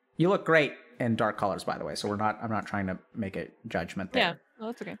 Mm-hmm. You look great in dark colors, by the way. So I'm not trying to make a judgment there. Yeah,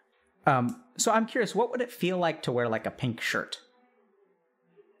 well, that's okay. So I'm curious, what would it feel like to wear like a pink shirt?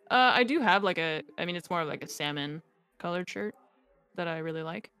 I do have like it's more of like a salmon colored shirt that I really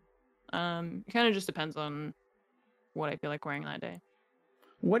like. It kind of just depends on what I feel like wearing that day.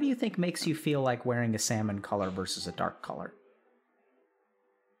 What do you think makes you feel like wearing a salmon color versus a dark color?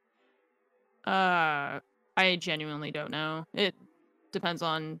 I genuinely don't know. It depends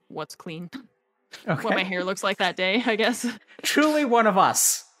on what's clean. Okay. What my hair looks like that day, I guess. Truly one of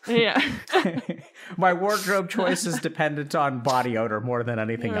us. Yeah. My wardrobe choice is dependent on body odor more than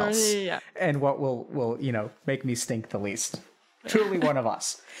anything else. Yeah. And what will make me stink the least. Truly one of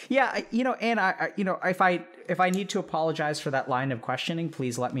us. Yeah, and I if I need to apologize for that line of questioning,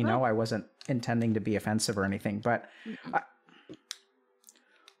 please let me know. I wasn't intending to be offensive or anything, but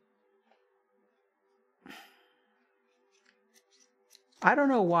I don't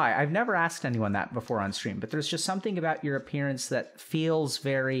know why. I've never asked anyone that before on stream, but there's just something about your appearance that feels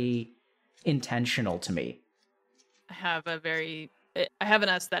very intentional to me. I have an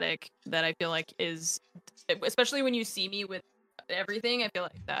aesthetic that I feel like is, especially when you see me with everything, I feel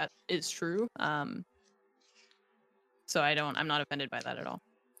like that is true. So I'm not offended by that at all.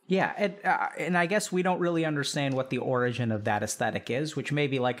 Yeah, and I guess we don't really understand what the origin of that aesthetic is, which may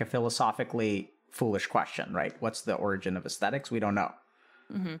be like a philosophically foolish question, right? What's the origin of aesthetics? We don't know.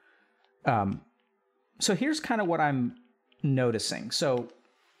 Mm-hmm. So here's kind of what I'm noticing. So,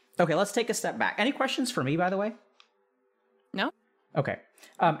 okay, let's take a step back. Any questions for me, by the way? No. Okay.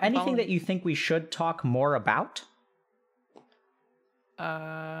 Anything that you think we should talk more about?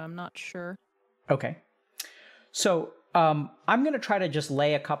 I'm not sure. Okay. So I'm going to try to just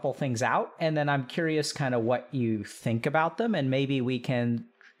lay a couple things out, and then I'm curious kind of what you think about them, and maybe we can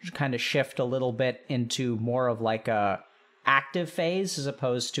kind of shift a little bit into more of like a active phase as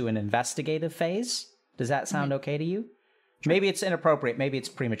opposed to an investigative phase. Does that sound okay to you? Sure. Maybe it's inappropriate. Maybe it's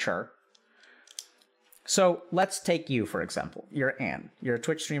premature. So let's take you, for example. You're Anne. You're a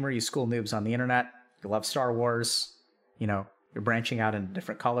Twitch streamer. You school noobs on the internet. You love Star Wars. You're branching out into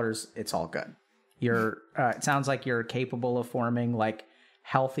different colors. It's all good. It sounds like you're capable of forming like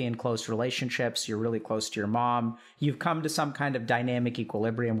healthy and close relationships. You're really close to your mom. You've come to some kind of dynamic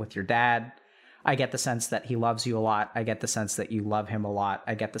equilibrium with your dad. I get the sense that he loves you a lot. I get the sense that you love him a lot.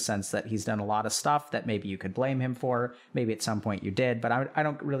 I get the sense that he's done a lot of stuff that maybe you could blame him for. Maybe at some point you did, but I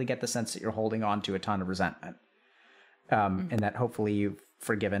don't really get the sense that you're holding on to a ton of resentment. And that hopefully you've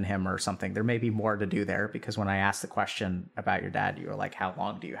forgiven him or something. There may be more to do there, because when I asked the question about your dad, you were like, how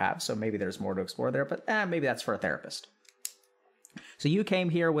long do you have? So maybe there's more to explore there, but maybe that's for a therapist. So you came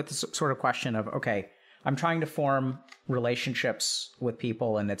here with this sort of question of, okay, I'm trying to form relationships with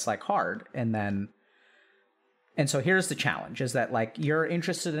people and it's like hard. And so here's the challenge, is that like you're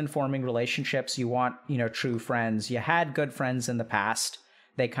interested in forming relationships. You want, true friends. You had good friends in the past.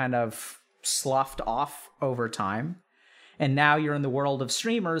 They kind of sloughed off over time. And now you're in the world of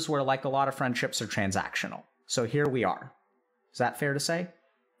streamers where like a lot of friendships are transactional. So here we are. Is that fair to say?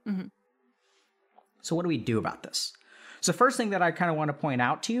 Mm-hmm. So what do we do about this? So first thing that I kind of want to point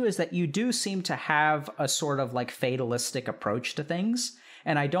out to you is that you do seem to have a sort of like fatalistic approach to things.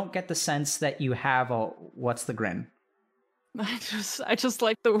 And I don't get the sense that you have what's the grin? I just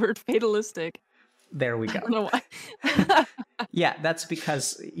like the word fatalistic. There we go. I don't know why. Yeah, that's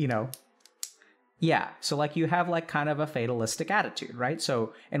because, yeah. So like you have like kind of a fatalistic attitude, right?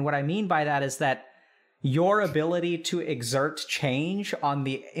 So, and what I mean by that is that your ability to exert change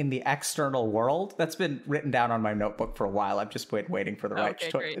in the external world, that's been written down on my notebook for a while. I've just been waiting for the right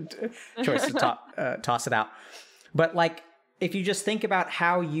choice to toss it out. But like, if you just think about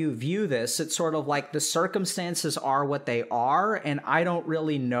how you view this, it's sort of like the circumstances are what they are, and I don't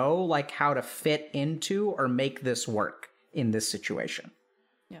really know like how to fit into or make this work in this situation.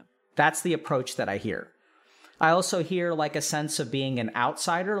 Yeah. That's the approach that I hear. I also hear like a sense of being an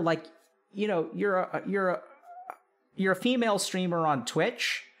outsider, like, you're a female streamer on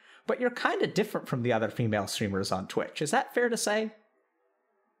Twitch, but you're kind of different from the other female streamers on Twitch. Is that fair to say?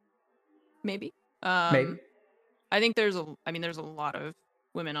 Maybe. Maybe. I think there's a lot of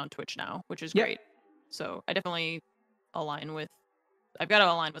women on Twitch now, which is great. So I definitely I've got to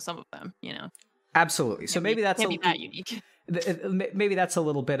align with some of them, Absolutely. So maybe that's can't be that unique. Maybe that's a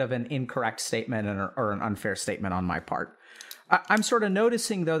little bit of an incorrect statement or an unfair statement on my part. I'm sort of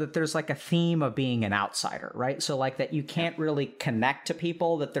noticing, though, that there's like a theme of being an outsider, right? So like that you can't really connect to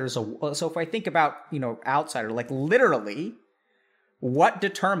people, that there's so if I think about, outsider, like literally what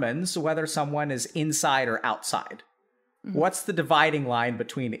determines whether someone is inside or outside? Mm-hmm. What's the dividing line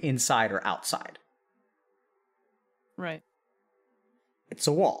between inside or outside? Right. It's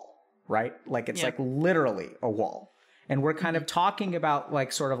a wall, right? Like it's like literally a wall. And we're kind of talking about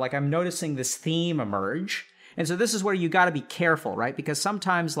like sort of like I'm noticing this theme emerge. And so this is where you got to be careful, right? Because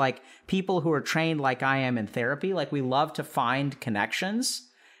sometimes like people who are trained like I am in therapy, like we love to find connections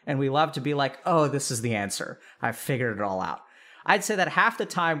and we love to be like, oh, this is the answer. I've figured it all out. I'd say that half the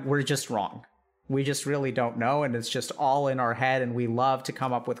time we're just wrong. We just really don't know. And it's just all in our head. And we love to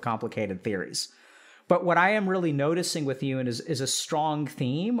come up with complicated theories. But what I am really noticing with you is a strong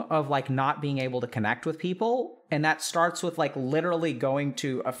theme of like not being able to connect with people. And that starts with like literally going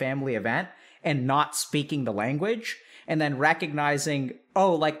to a family event and not speaking the language, and then recognizing,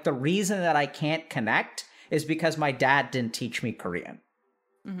 oh, like the reason that I can't connect is because my dad didn't teach me Korean.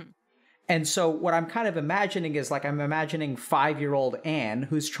 Mm-hmm. And so what I'm kind of imagining is like I'm imagining 5-year-old Anne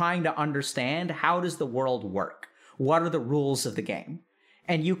who's trying to understand how does the world work? What are the rules of the game?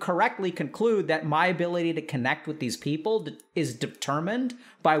 And you correctly conclude that my ability to connect with these people is determined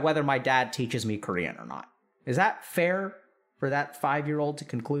by whether my dad teaches me Korean or not. Is that fair for that 5-year-old to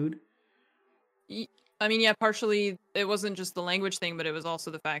conclude? I mean, yeah, partially it wasn't just the language thing, but it was also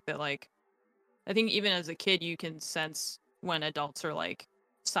the fact that, like, I think even as a kid, you can sense when adults are, like,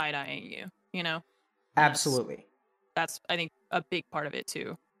 side-eyeing you, you know? Absolutely. That's, I think, a big part of it,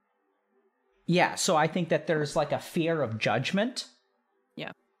 too. Yeah, so I think that there's, like, a fear of judgment.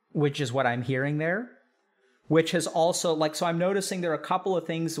 Yeah. Which is what I'm hearing there. Which has also, like, so I'm noticing there are a couple of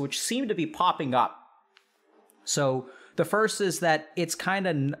things which seem to be popping up. So the first is that it's kind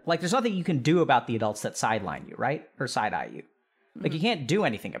of like there's nothing you can do about the adults that sideline you, right? Or side-eye you. Mm-hmm. Like you can't do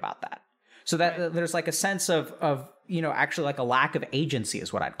anything about that. So that there's like a sense of, actually like a lack of agency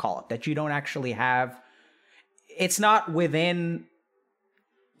is what I'd call it. That you don't actually have, it's not within,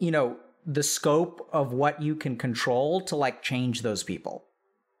 the scope of what you can control to like change those people.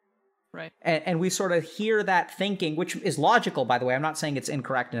 Right. And we sort of hear that thinking, which is logical, by the way. I'm not saying it's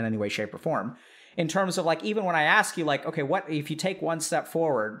incorrect in any way, shape, or form. In terms of like, even when I ask you like, okay, what if you take one step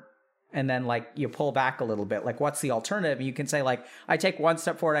forward and then like you pull back a little bit, like what's the alternative? And you can say like, I take one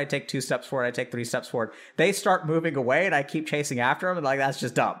step forward, I take 2 steps forward, I take 3 steps forward. They start moving away and I keep chasing after them and like, that's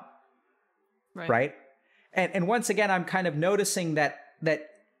just dumb. Right? And once again, I'm kind of noticing that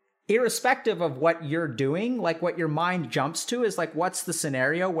irrespective of what you're doing, like what your mind jumps to is like, what's the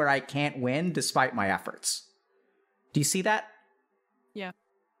scenario where I can't win despite my efforts? Do you see that? Yeah.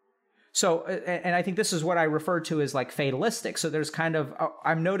 So, and I think this is what I refer to as like fatalistic. So there's kind of,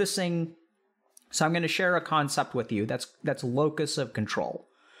 I'm noticing, so I'm going to share a concept with you that's locus of control.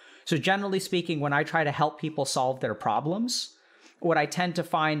 So generally speaking, when I try to help people solve their problems, what I tend to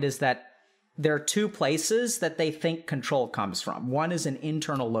find is that there are 2 places that they think control comes from. One is an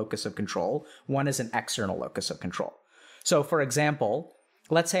internal locus of control. One is an external locus of control. So for example,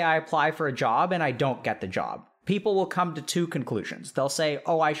 let's say I apply for a job and I don't get the job. People will come to 2 conclusions. They'll say,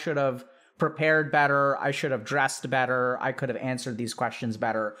 oh, I should have prepared better. I should have dressed better. I could have answered these questions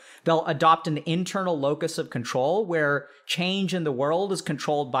better. They'll adopt an internal locus of control where change in the world is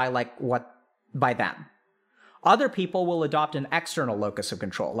controlled by by them. Other people will adopt an external locus of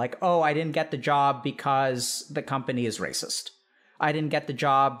control. Like, oh, I didn't get the job because the company is racist. I didn't get the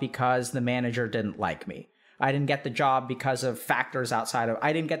job because the manager didn't like me. I didn't get the job because of factors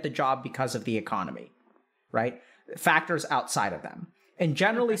I didn't get the job because of the economy. Right? Factors outside of them. And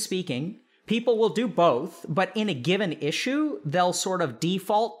generally speaking, people will do both, but in a given issue, they'll sort of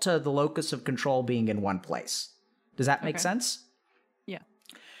default to the locus of control being in one place. Does that make sense? Yeah.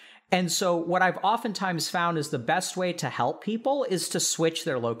 And so what I've oftentimes found is the best way to help people is to switch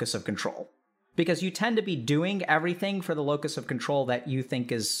their locus of control. Because you tend to be doing everything for the locus of control that you think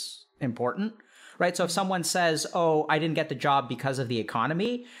is important. Right? So if someone says, oh, I didn't get the job because of the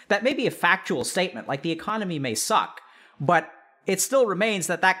economy, that may be a factual statement. Like the economy may suck, but it still remains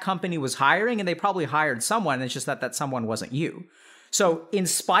that company was hiring and they probably hired someone. It's just that someone wasn't you. So in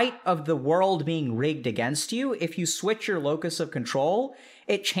spite of the world being rigged against you, if you switch your locus of control,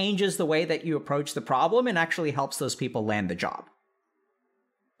 it changes the way that you approach the problem and actually helps those people land the job.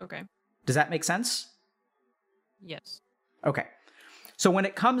 Okay. Does that make sense? Yes. Okay. So when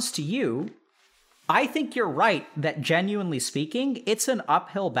it comes to you, I think you're right that genuinely speaking, it's an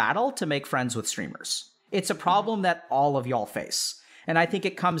uphill battle to make friends with streamers. It's a problem that all of y'all face. And I think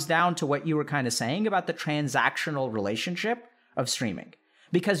it comes down to what you were kind of saying about the transactional relationship of streaming,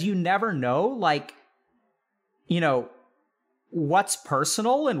 because you never know, like, you know, what's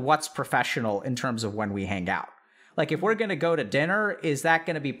personal and what's professional in terms of when we hang out. Like, if we're going to go to dinner, is that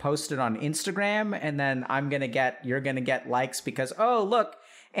going to be posted on Instagram? And then you're going to get likes because, oh, look,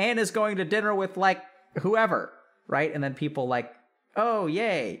 Anne is going to dinner with like whoever, right? And then people like, oh,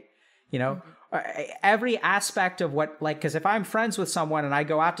 yay. You know, every aspect of what, like, because if I'm friends with someone and I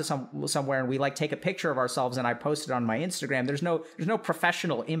go out to somewhere and we like take a picture of ourselves and I post it on my Instagram, there's no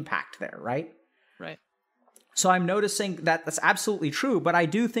professional impact there, right? Right. So I'm noticing that that's absolutely true, but I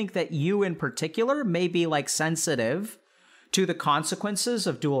do think that you in particular may be like sensitive to the consequences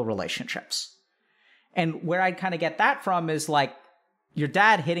of dual relationships. And where I'd kind of get that from is like your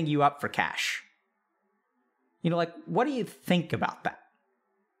dad hitting you up for cash. You know, like, what do you think about that?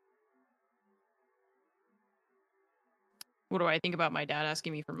 What do I think about my dad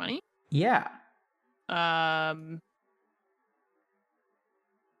asking me for money? Yeah.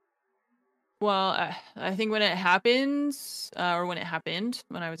 Well, I think when it happens, or when it happened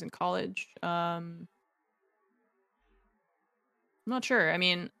when I was in college, I'm not sure. I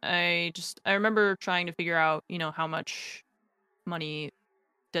mean, I remember trying to figure out, you know, how much money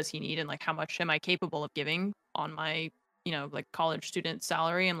does he need and like how much am I capable of giving on my, you know, like college student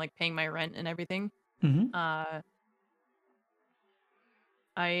salary and like paying my rent and everything. Mm-hmm.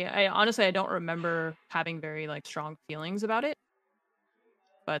 I honestly, I don't remember having very like strong feelings about it.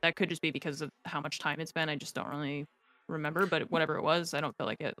 But that could just be because of how much time it's been. I just don't really remember. But whatever it was, I don't feel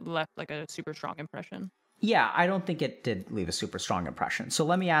like it left like a super strong impression. Yeah, I don't think it did leave a super strong impression. So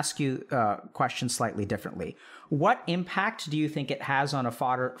let me ask you a question slightly differently. What impact do you think it has on a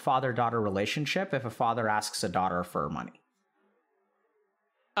father-daughter relationship if a father asks a daughter for money?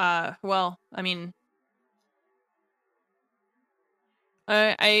 Well, I mean,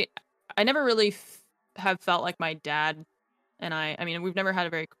 I never really have felt like my dad and I mean, we've never had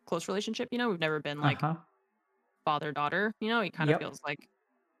a very close relationship, you know? We've never been like father-daughter, you know? He kind of feels like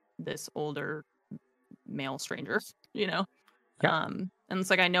this older male stranger, you know? Yep. And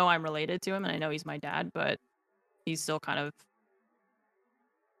it's like, I know I'm related to him and I know he's my dad, but he's still kind of,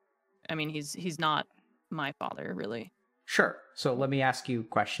 I mean, he's not my father, really. Sure. So let me ask you a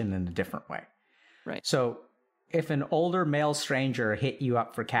question in a different way. Right. So if an older male stranger hit you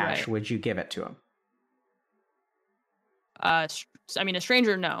up for cash, would you give it to him? I mean, a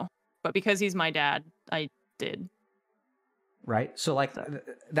stranger, no. But because he's my dad, I did. Right? So, like,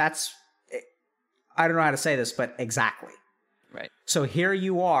 that's... I don't know how to say this, but exactly. Right. So here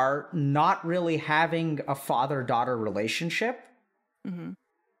you are, not really having a father-daughter relationship,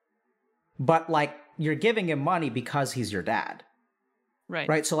 but, like, you're giving him money because he's your dad. Right.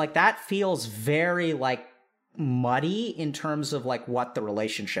 Right? So, like, that feels very, like, muddy in terms of, like, what the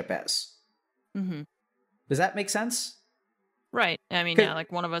relationship is. Mm-hmm. Does that make sense? Right. I mean, yeah, like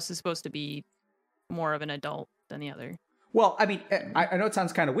one of us is supposed to be more of an adult than the other. Well, I mean, I know it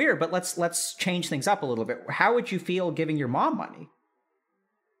sounds kind of weird, but let's change things up a little bit. How would you feel giving your mom money?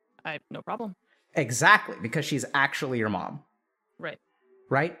 No problem. Exactly, because she's actually your mom. Right.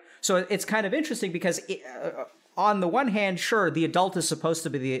 Right? So it's kind of interesting because on the one hand, sure, the adult is supposed to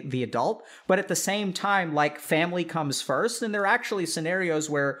be the adult, but at the same time, like, family comes first, and there are actually scenarios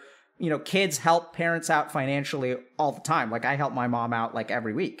where, you know, kids help parents out financially all the time. Like, I help my mom out like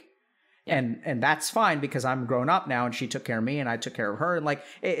every week. Yeah. And that's fine because I'm grown up now and she took care of me and I took care of her. And like,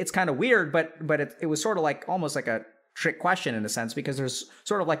 it's kind of weird, but it was sort of like almost like a trick question in a sense, because there's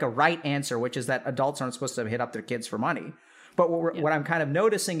sort of like a right answer, which is that adults aren't supposed to hit up their kids for money. But what I'm kind of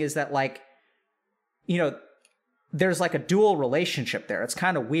noticing is that, like, you know, there's like a dual relationship there. It's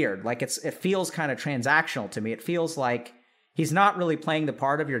kind of weird. Like, it feels kind of transactional to me. It feels like he's not really playing the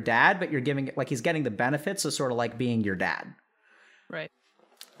part of your dad, but you're giving it, like, he's getting the benefits of sort of like being your dad. Right.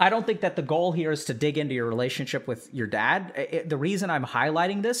 I don't think that the goal here is to dig into your relationship with your dad. The reason I'm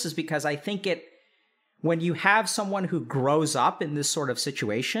highlighting this is because I think when you have someone who grows up in this sort of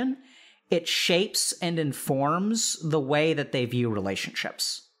situation, it shapes and informs the way that they view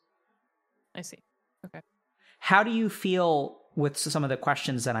relationships. I see. Okay. How do you feel with some of the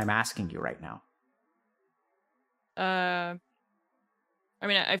questions that I'm asking you right now? I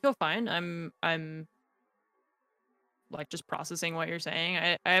mean, I feel fine. I'm like just processing what you're saying.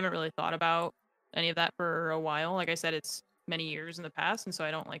 I haven't really thought about any of that for a while. Like I said, it's many years in the past, and so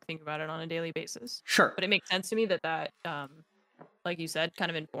I don't like think about it on a daily basis. Sure. But it makes sense to me that like you said,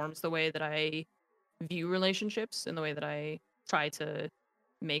 kind of informs the way that I view relationships and the way that I try to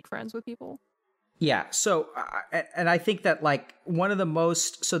make friends with people. Yeah. So, and I think that, like, one of the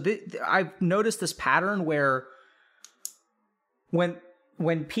most, I've noticed this pattern where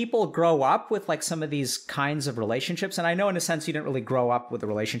when people grow up with like some of these kinds of relationships, and I know in a sense you didn't really grow up with a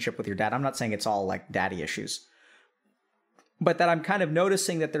relationship with your dad. I'm not saying it's all like daddy issues, but that I'm kind of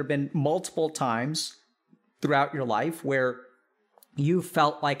noticing that there have been multiple times throughout your life where you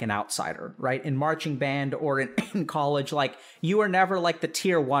felt like an outsider, right? In marching band or in college, like you were never like the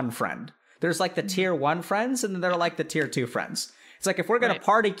tier 1 friend. There's like the tier 1 friends, and then there are like the tier 2 friends. It's like if we're going to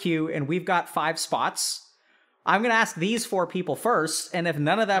party queue and we've got 5 spots, I'm going to ask these 4 people first, and if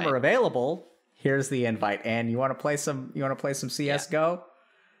none of them are available, here's the invite. And you want to play some CS:GO?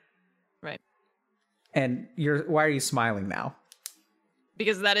 Right. And why are you smiling now?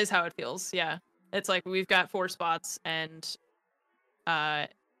 Because that is how it feels. Yeah. It's like we've got 4 spots, and I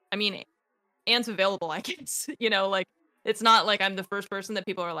mean, Anne's available, I guess. You know, like it's not like I'm the first person that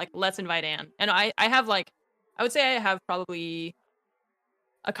people are like, let's invite Anne. And I have like, I would say I have probably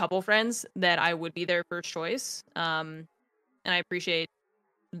a couple friends that I would be their first choice. And I appreciate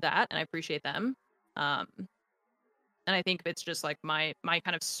that, and I appreciate them. And I think it's just like my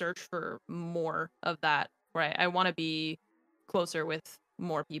kind of search for more of that, right? I want to be closer with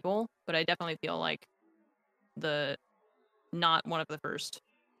more people, but I definitely feel like not one of the first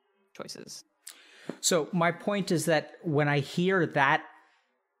choices. So my point is that when I hear that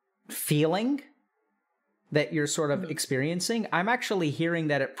feeling that you're sort of experiencing, I'm actually hearing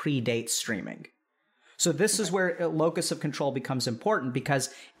that it predates streaming. So this is where locus of control becomes important, because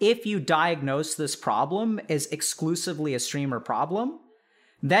if you diagnose this problem as exclusively a streamer problem,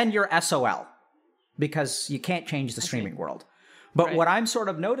 then you're SOL, because you can't change the streaming world. But what I'm sort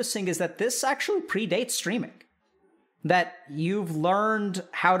of noticing is that this actually predates streaming. That you've learned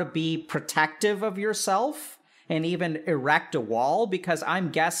how to be protective of yourself and even erect a wall, because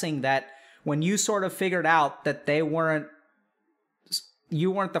I'm guessing that when you sort of figured out that you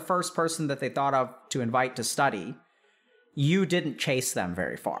weren't the first person that they thought of to invite to study, you didn't chase them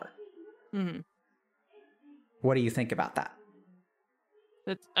very far. Mm-hmm. What do you think about that?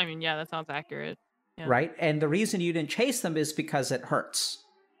 That sounds accurate. Yeah. Right? And the reason you didn't chase them is because it hurts.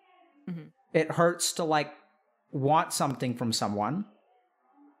 Mm-hmm. It hurts to like want something from someone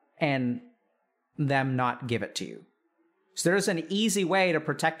and them not give it to you. So there's an easy way to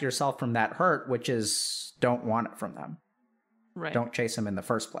protect yourself from that hurt, which is don't want it from them. Right. Don't chase them in the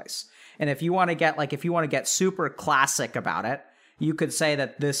first place. And if you want to get super classic about it, you could say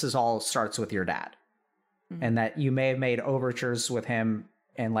that this is all starts with your dad. Mm-hmm. And that you may have made overtures with him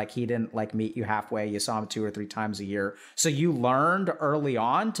and like he didn't like meet you halfway. You saw him 2 or 3 times a year. So you learned early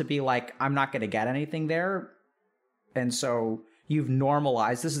on to be like, I'm not going to get anything there. And so you've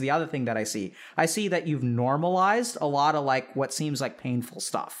normalized. This is the other thing that I see. I see that you've normalized a lot of like what seems like painful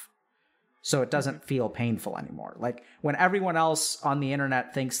stuff. So it doesn't feel painful anymore. Like when everyone else on the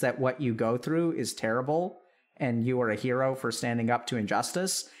internet thinks that what you go through is terrible and you are a hero for standing up to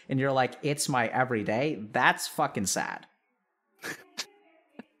injustice, and you're like, it's my everyday, that's fucking sad.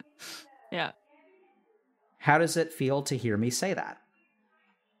 Yeah. How does it feel to hear me say that?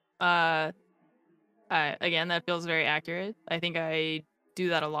 Again, that feels very accurate. I think I do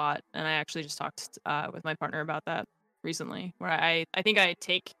that a lot, and I actually just talked with my partner about that recently, where I think I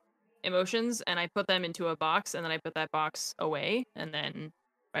take emotions and I put them into a box, and then I put that box away, and then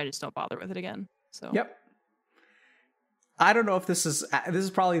I just don't bother with it again. So yep. I don't know if this is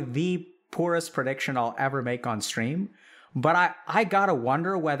probably the poorest prediction I'll ever make on stream, but I gotta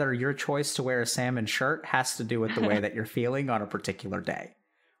wonder whether your choice to wear a salmon shirt has to do with the way that you're feeling on a particular day.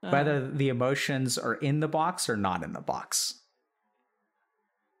 Whether the emotions are in the box or not in the box.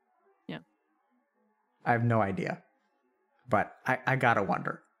 Yeah. I have no idea. But I gotta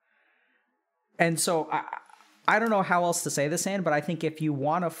wonder. And so I don't know how else to say this, Anne, but I think if you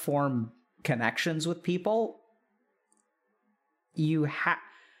want to form connections with people, you have...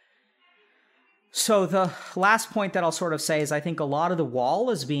 So the last point that I'll sort of say is I think a lot of the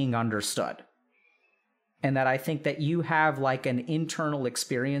wall is being understood. And that I think that you have like an internal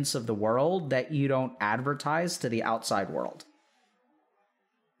experience of the world that you don't advertise to the outside world.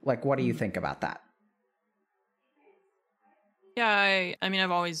 Like, what do you think about that? Yeah, I mean,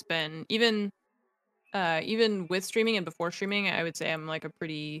 I've always been, even with streaming and before streaming, I would say I'm like a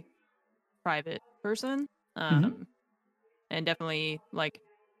pretty private person. And definitely like,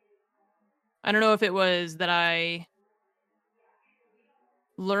 I don't know if it was that I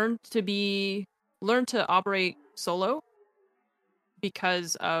learned to operate solo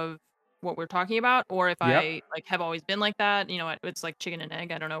because of what we're talking about, or if I like have always been like that. You know, it's like chicken and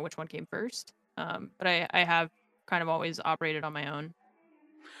egg. I don't know which one came first. But I have kind of always operated on my own.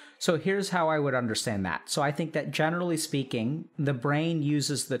 So here's how I would understand that. So I think that generally speaking, the brain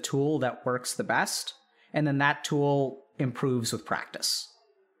uses the tool that works the best, and then that tool improves with practice.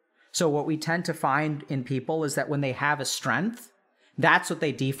 So what we tend to find in people is that when they have a strength, that's what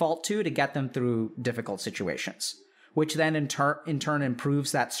they default to get them through difficult situations, which then in turn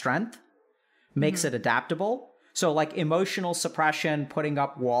improves that strength, makes it adaptable. So like emotional suppression, putting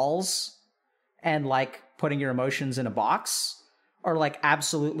up walls, and like putting your emotions in a box are like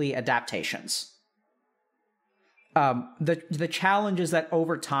absolutely adaptations. The challenge is that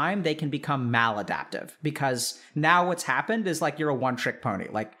over time they can become maladaptive, because now what's happened is like you're a one-trick pony.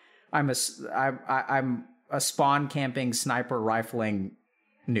 Like I'm a spawn camping sniper rifling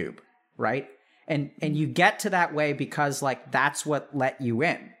noob, right? And you get to that way because like that's what let you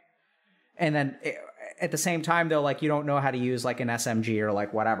in. And then at the same time, though, like you don't know how to use like an SMG or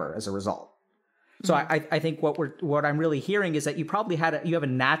like whatever as a result. So I think what I'm really hearing is that you probably you have a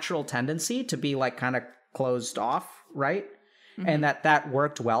natural tendency to be like kind of closed off, right? And that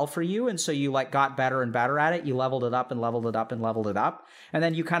worked well for you. And so you like got better and better at it. You leveled it up and leveled it up and leveled it up. And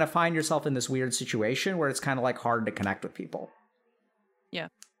then you kind of find yourself in this weird situation where it's kind of like hard to connect with people. Yeah.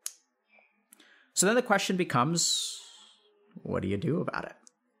 So then the question becomes, what do you do about it?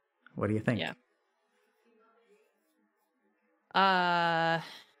 What do you think? Yeah.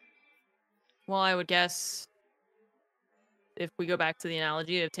 Well, I would guess if we go back to the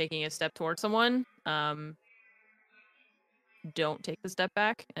analogy of taking a step towards someone, don't take the step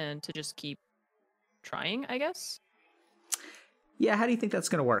back and to just keep trying, I guess. Yeah, how do you think that's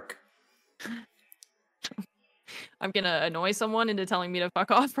going to work? I'm going to annoy someone into telling me to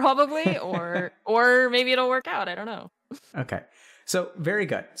fuck off probably, or maybe it'll work out. I don't know. Okay. So very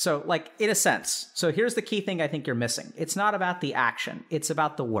good. So like in a sense, so here's the key thing I think you're missing. It's not about the action. It's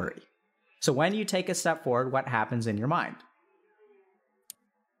about the worry. So when you take a step forward, what happens in your mind?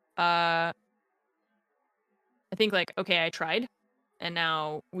 I think like, okay, I tried and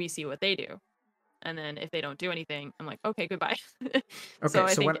now we see what they do. And then if they don't do anything, I'm like, okay, goodbye. Okay, so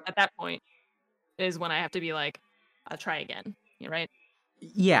I think at that point is when I have to be like, I'll try again. Right?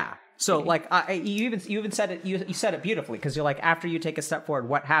 Yeah. So like you even said it. You said it beautifully, because you're like, after you take a step forward,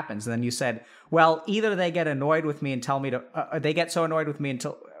 what happens? And then you said, well, either they get annoyed with me and tell me to, they get so annoyed with me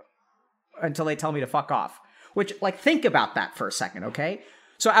until they tell me to fuck off. Which, like, think about that for a second, okay?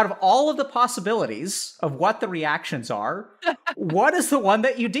 So out of all of the possibilities of what the reactions are, what is the one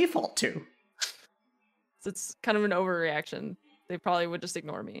that you default to? It's kind of an overreaction. They probably would just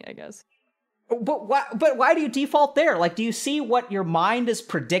ignore me, I guess. But why do you default there? Like, do you see what your mind is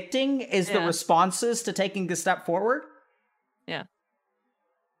predicting is the responses to taking a step forward? Yeah.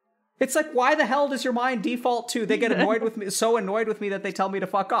 It's like, why the hell does your mind default to, they get annoyed with me, so annoyed with me that they tell me to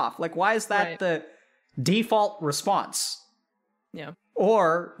fuck off? Like, why is that the default response? Yeah.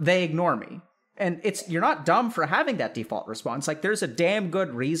 Or they ignore me. And you're not dumb for having that default response. Like, there's a damn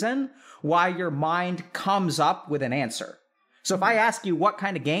good reason why your mind comes up with an answer. So if I ask you what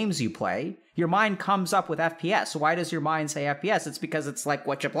kind of games you play, your mind comes up with FPS. So why does your mind say FPS? It's because it's like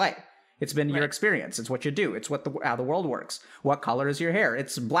what you play. It's been your experience. It's what you do. It's how the world works. What color is your hair?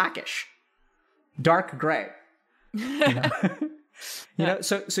 It's blackish, dark gray. You know,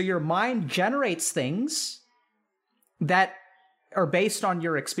 so your mind generates things that are based on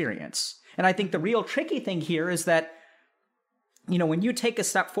your experience. And I think the real tricky thing here is that, you know, when you take a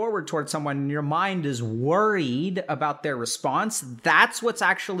step forward towards someone and your mind is worried about their response, that's what's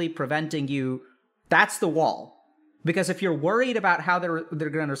actually preventing you. That's the wall. Because if you're worried about how they're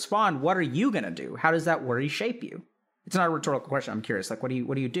going to respond, what are you going to do? How does that worry shape you? It's not a rhetorical question. I'm curious. Like, what do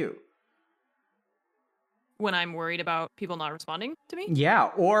you do? When I'm worried about people not responding to me?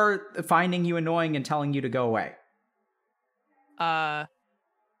 Yeah, or finding you annoying and telling you to go away. I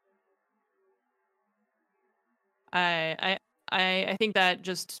think that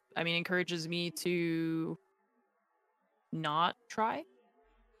just, encourages me to not try.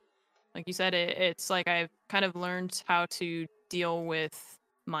 Like you said, it's like I've kind of learned how to deal with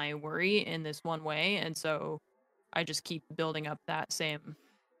my worry in this one way. And so I just keep building up that same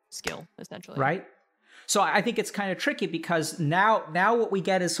skill, essentially. Right? So I think it's kind of tricky because now what we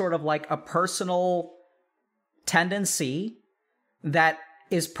get is sort of like a personal tendency that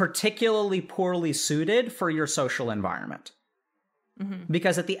is particularly poorly suited for your social environment. Mm-hmm.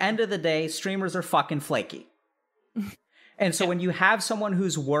 Because at the end of the day, streamers are fucking flaky. And so when you have someone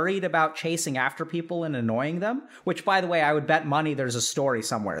who's worried about chasing after people and annoying them, which, by the way, I would bet money there's a story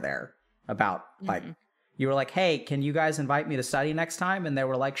somewhere there about, like, you were like, hey, can you guys invite me to study next time? And they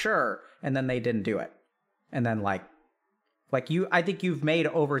were like, sure. And then they didn't do it. And then, I think you've made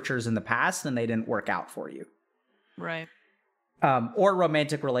overtures in the past and they didn't work out for you. Right. Or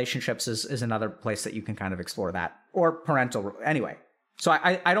romantic relationships is another place that you can kind of explore that. Or parental. Anyway. So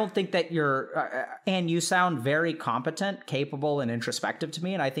I don't think that and you sound very competent, capable, and introspective to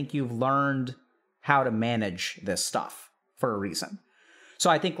me. And I think you've learned how to manage this stuff for a reason.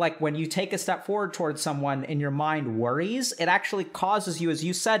 So I think like when you take a step forward towards someone and your mind worries, it actually causes you, as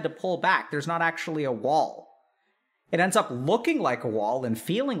you said, to pull back. There's not actually a wall. It ends up looking like a wall and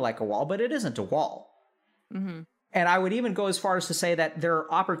feeling like a wall, but it isn't a wall. Mm-hmm. And I would even go as far as to say that there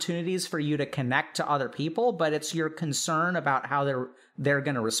are opportunities for you to connect to other people, but it's your concern about how they're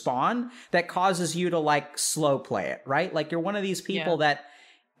going to respond that causes you to like slow play it, right? Like you're one of these people that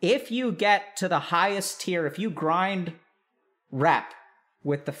if you get to the highest tier, if you grind rep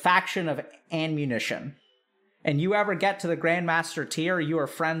with the faction of AnneMunition and you ever get to the Grandmaster tier, you are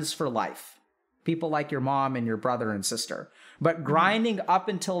friends for life. People like your mom and your brother and sister. But grinding up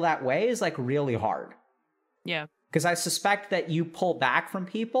until that way is like really hard. Yeah. Because I suspect that you pull back from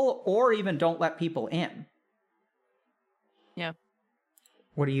people or even don't let people in. Yeah.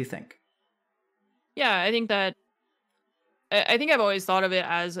 What do you think? Yeah, I think I've always thought of it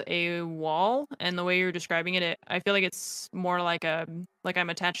as a wall, and the way you're describing it, I feel like it's more like I'm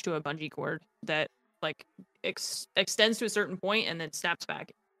attached to a bungee cord that like extends to a certain point and then snaps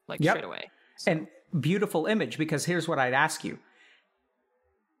back like straight away. So. And beautiful image, because here's what I'd ask you.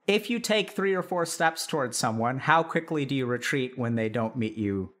 If you take 3 or 4 steps towards someone, how quickly do you retreat when they don't meet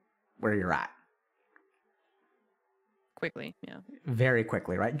you where you're at? Quickly, yeah. Very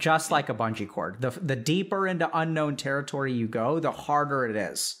quickly, right? Just like a bungee cord. The deeper into unknown territory you go, the harder it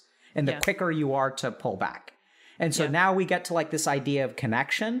is. And the quicker you are to pull back. And so now we get to like this idea of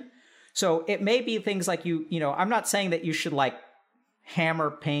connection. So it may be things like you know, I'm not saying that you should like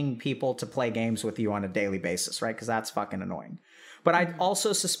hammer ping people to play games with you on a daily basis, right? Because that's fucking annoying. But I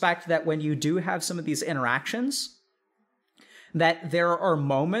also suspect that when you do have some of these interactions, that there are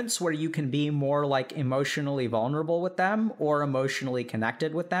moments where you can be more like emotionally vulnerable with them or emotionally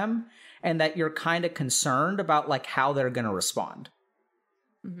connected with them, and that you're kind of concerned about like how they're going to respond.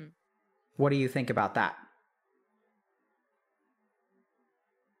 Mm-hmm. What do you think about that?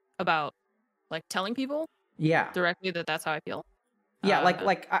 About like telling people directly that that's how I feel? Yeah,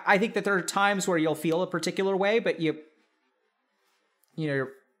 like I think that there are times where you'll feel a particular way, but you know,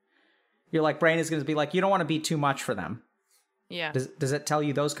 your like brain is going to be like, you don't want to be too much for them. Yeah. Does it tell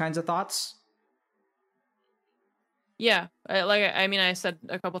you those kinds of thoughts? Yeah. I said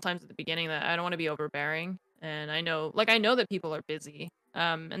a couple times at the beginning that I don't want to be overbearing, and I know that people are busy.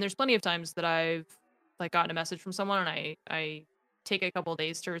 And there's plenty of times that I've like gotten a message from someone and I take a couple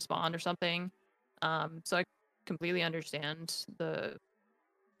days to respond or something. So I completely understand the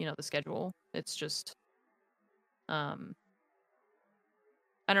schedule. It's just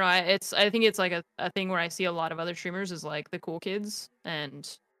I don't know. I think it's like a thing where I see a lot of other streamers as like the cool kids,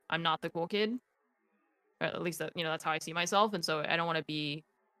 and I'm not the cool kid. Or at least that's how I see myself, and so I don't want to be.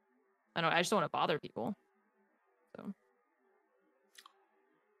 I just don't want to bother people. So,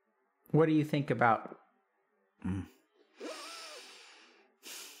 what do you think about?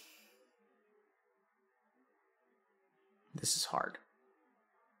 This is hard.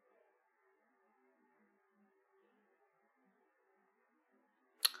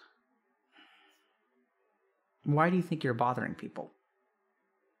 Why do you think you're bothering people?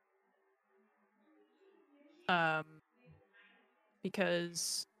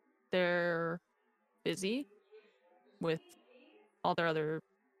 Because they're busy with all their other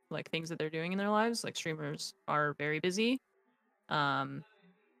like things that they're doing in their lives. Like streamers are very busy. And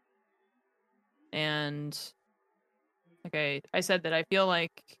like I said that I feel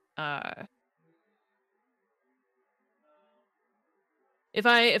like if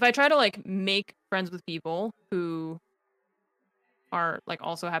I try to like make friends with people who are like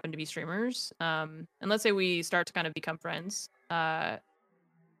also happen to be streamers, and let's say we start to kind of become friends, and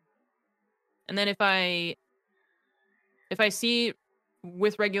then if I see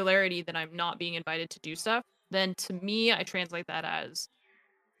with regularity that I'm not being invited to do stuff, then to me I translate that as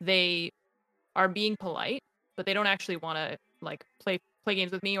they are being polite, but they don't actually want to like play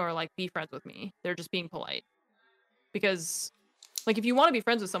games with me or like be friends with me. They're just being polite. Because like if you want to be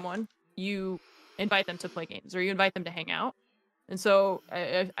friends with someone, you invite them to play games or you invite them to hang out. And so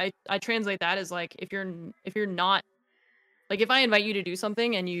I translate that as like if you're not like if I invite you to do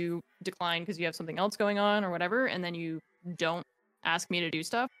something and you decline because you have something else going on or whatever, and then you don't ask me to do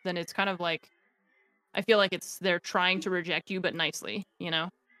stuff, then it's kind of like I feel like they're trying to reject you but nicely, you know?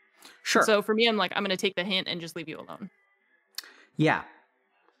 Sure. So for me, I'm like, I'm going to take the hint and just leave you alone. Yeah.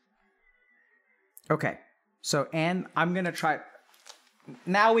 Okay. So, Anne, I'm going to try...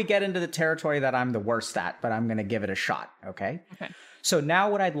 now we get into the territory that I'm the worst at, but I'm going to give it a shot. Okay. Okay. So now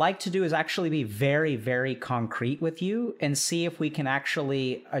what I'd like to do is actually be very, very concrete with you and see if we can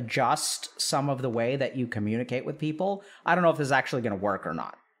actually adjust some of the way that you communicate with people. I don't know if this is actually going to work or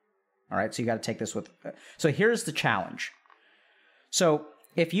not. All right. So you got to take this with. So here's the challenge. So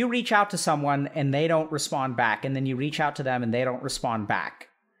if you reach out to someone and they don't respond back, and then you reach out to them and they don't respond back,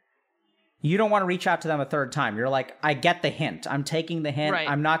 you don't want to reach out to them a third time. You're like, I get the hint. I'm taking the hint. Right.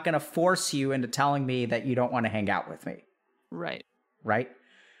 I'm not going to force you into telling me that you don't want to hang out with me. Right. Right?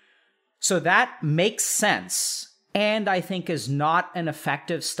 So that makes sense, and I think is not an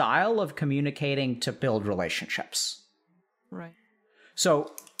effective style of communicating to build relationships. Right.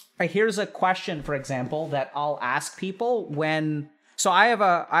 So here's a question, for example, that I'll ask people when. So I have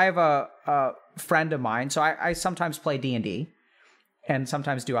a friend of mine. So I sometimes play D&D, and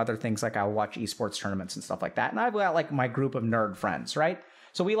sometimes do other things like I'll watch esports tournaments and stuff like that. And I've got like my group of nerd friends, right?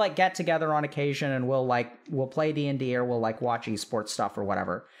 So we like get together on occasion and we'll play D&D or we'll like watch esports stuff or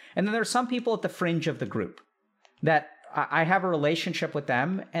whatever. And then there's some people at the fringe of the group that I have a relationship with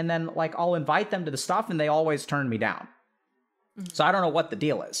them, and then like I'll invite them to the stuff and they always turn me down. So I don't know what the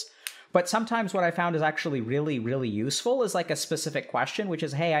deal is. But sometimes what I found is actually really, really useful is like a specific question, which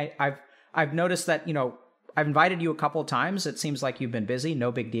is, hey, I've noticed that, you know, I've invited you a couple of times. It seems like you've been busy.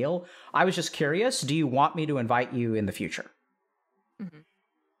 No big deal. I was just curious. Do you want me to invite you in the future? Mm-hmm.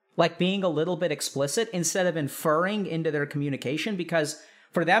 Like being a little bit explicit instead of inferring into their communication, because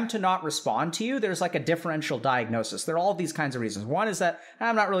for them to not respond to you, there's like a differential diagnosis. There are all these kinds of reasons. One is that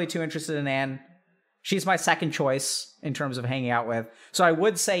I'm not really too interested in Anne. She's my second choice in terms of hanging out with. So I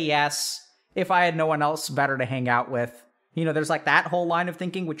would say yes if I had no one else better to hang out with. You know, there's like that whole line of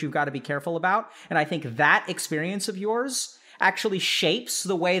thinking, which you've got to be careful about. And I think that experience of yours actually shapes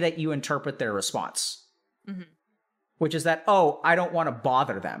the way that you interpret their response. Mm-hmm. Which is that, oh, I don't want to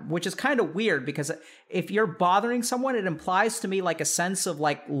bother them, which is kind of weird because if you're bothering someone, it implies to me like a sense of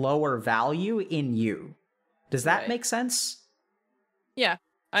like lower value in you. Does that make sense? Yeah.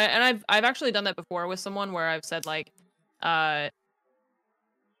 I've actually done that before with someone where I've said like, thank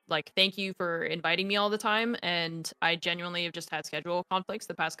you for inviting me all the time. And I genuinely have just had schedule conflicts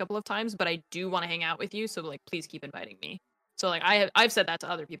the past couple of times, but I do want to hang out with you. So like, please keep inviting me. So like I've said that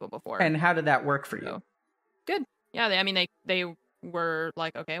to other people before. And how did that work for you? So, good. Yeah, they were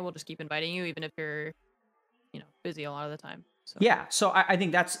like, okay, we'll just keep inviting you, even if you're, busy a lot of the time. So. Yeah, so I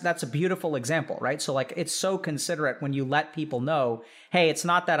think that's a beautiful example, right? So like, it's so considerate when you let people know, hey, it's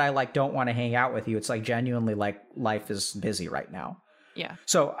not that I like don't want to hang out with you. It's like genuinely like life is busy right now. Yeah.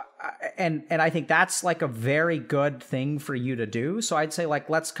 So and I think that's like a very good thing for you to do. So I'd say like,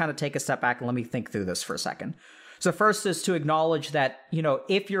 let's kind of take a step back and let me think through this for a second. So first is to acknowledge that,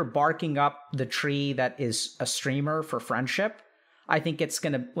 if you're barking up the tree that is a streamer for friendship, I think it's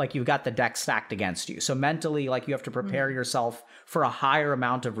going to, like, you've got the deck stacked against you. So mentally, like, you have to prepare yourself for a higher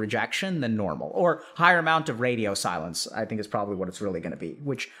amount of rejection than normal, or higher amount of radio silence, I think is probably what it's really going to be,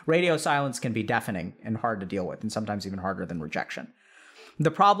 which radio silence can be deafening and hard to deal with, and sometimes even harder than rejection. The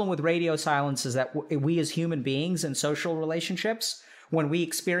problem with radio silence is that we as human beings in social relationships, when we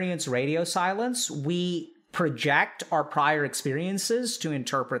experience radio silence, we project our prior experiences to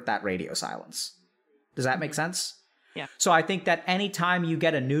interpret that radio silence. Does that make sense? Yeah. So I think that anytime you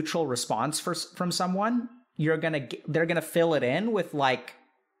get a neutral response from someone, they're gonna fill it in with like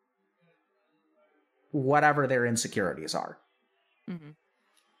whatever their insecurities are.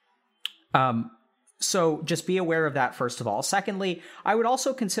 Mm-hmm. So just be aware of that, first of all. Secondly, I would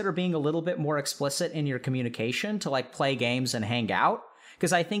also consider being a little bit more explicit in your communication to like play games and hang out.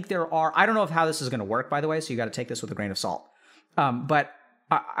 Because I think I don't know how this is going to work, by the way, so you got to take this with a grain of salt. But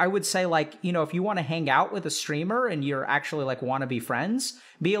I would say, like, if you want to hang out with a streamer and you're actually like want to be friends,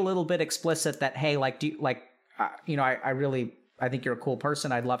 be a little bit explicit that, hey, like, do you, like, I think you're a cool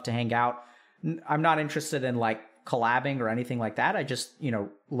person. I'd love to hang out. I'm not interested in like collabing or anything like that. I just,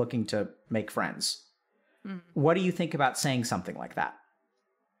 looking to make friends. Mm-hmm. What do you think about saying something like that?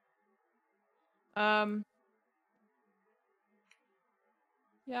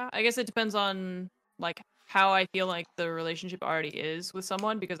 Yeah, I guess it depends on like how I feel like the relationship already is with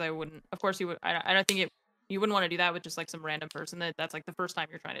someone, because I wouldn't, of course you would, I don't think you wouldn't want to do that with just like some random person that's like the first time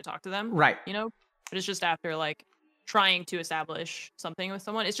you're trying to talk to them. Right. But it's just after like trying to establish something with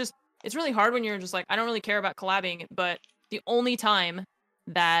someone. It's really hard when you're just like, I don't really care about collabing, but the only time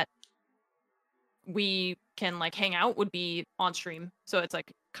that we can like hang out would be on stream. So it's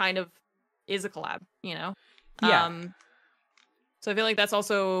like kind of is a collab, Yeah. So I feel like that's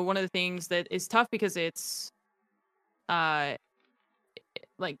also one of the things that is tough, because it's like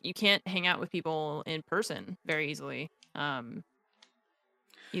you can't hang out with people in person very easily.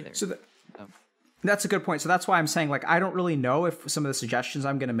 either. So that's a good point. So that's why I'm saying, like, I don't really know if some of the suggestions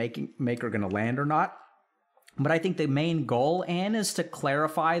I'm going to make are going to land or not. But I think the main goal, Anne, is to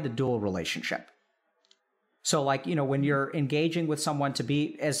clarify the dual relationship. So, like, you know, when you're engaging with someone, to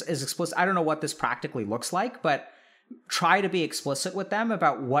be as explicit, I don't know what this practically looks like, but try to be explicit with them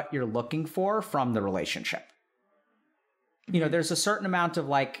about what you're looking for from the relationship. You know, there's a certain amount of,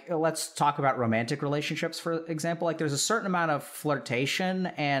 like, let's talk about romantic relationships, for example. Like, there's a certain amount of flirtation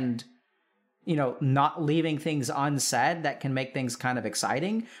and, you know, not leaving things unsaid that can make things kind of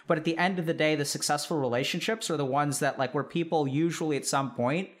exciting. But at the end of the day, the successful relationships are the ones that, like, where people usually at some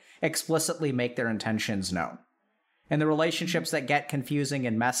point explicitly make their intentions known. And the relationships that get confusing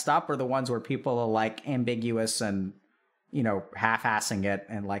and messed up are the ones where people are, like, ambiguous and, you know, half-assing it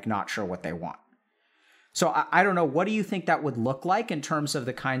and, like, not sure what they want. So I don't know, what do you think that would look like in terms of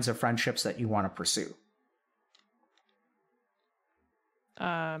the kinds of friendships that you want to pursue?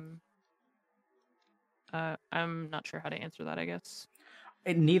 I'm not sure how to answer that, I guess.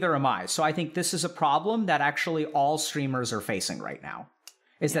 And neither am I. So I think this is a problem that actually all streamers are facing right now.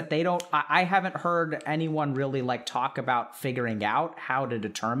 Is that they don't, I haven't heard anyone really, like, talk about figuring out how to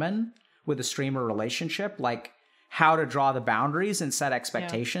determine with a streamer relationship, like, how to draw the boundaries and set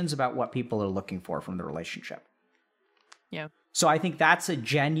expectations about what people are looking for from the relationship. Yeah. So I think that's a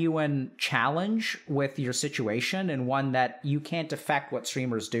genuine challenge with your situation, and one that you can't affect what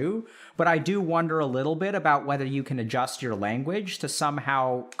streamers do. But I do wonder a little bit about whether you can adjust your language to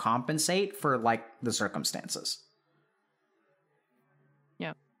somehow compensate for, like, the circumstances.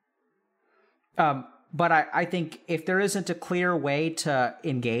 Yeah. But I think if there isn't a clear way to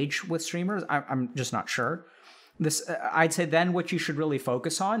engage with streamers, I'm just not sure. I'd say then what you should really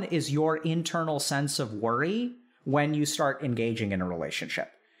focus on is your internal sense of worry when you start engaging in a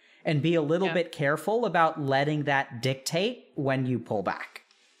relationship, and be a little bit careful about letting that dictate when you pull back.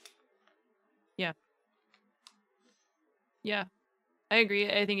 Yeah. Yeah, I agree.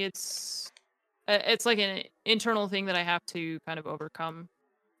 I think it's like an internal thing that I have to kind of overcome,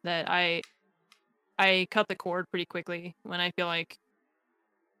 that I cut the cord pretty quickly when I feel like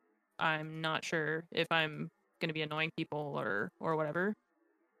I'm not sure if I'm going to be annoying people or whatever.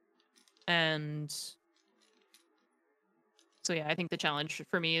 And so, yeah, I think the challenge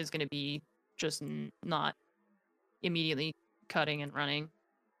for me is going to be just not immediately cutting and running.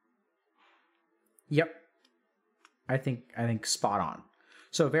 Yep. I think spot on.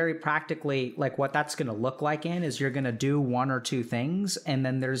 So very practically, like, what that's going to look like is you're going to do one or two things, and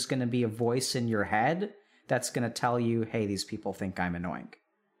then there's going to be a voice in your head that's going to tell you, hey, these people think I'm annoying.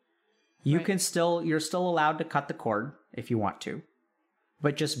 You're still allowed to cut the cord if you want to,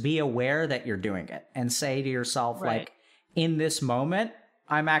 but just be aware that you're doing it, and say to yourself, like, in this moment,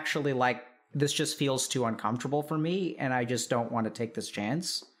 I'm actually, like, this just feels too uncomfortable for me, and I just don't want to take this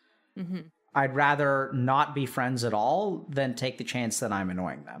chance. Mm-hmm. I'd rather not be friends at all than take the chance that I'm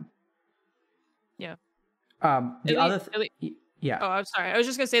annoying them. Yeah. Yeah. Oh, I'm sorry. I was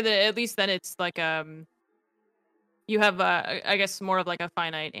just gonna say that at least then it's like you have I guess more of, like, a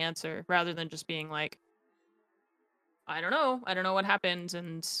finite answer, rather than just being like, I don't know what happened,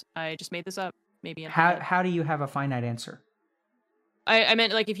 and I just made this up. Maybe how do you have a finite answer? I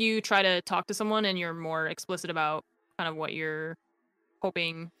meant, like, if you try to talk to someone and you're more explicit about kind of what you're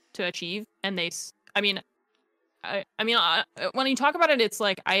hoping to achieve, and when you talk about it, it's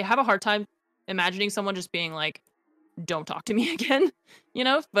like, I have a hard time imagining someone just being like, don't talk to me again, you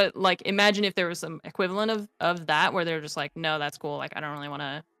know? But, like, imagine if there was some equivalent of that, where they're just like, no, that's cool, like, I don't really want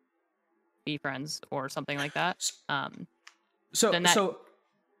to be friends, or something like that. Sorry,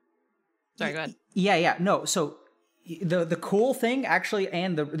 go ahead. Yeah. No, so the cool thing, actually,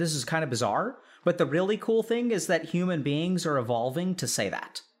 and this is kind of bizarre, but the really cool thing is that human beings are evolving to say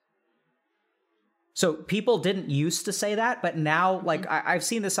that. So people didn't used to say that, but now, like, I've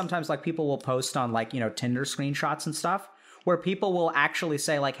seen this sometimes, like, people will post on, like, you know, Tinder screenshots and stuff, where people will actually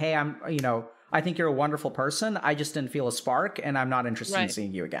say, like, hey, I think you're a wonderful person, I just didn't feel a spark, and I'm not interested in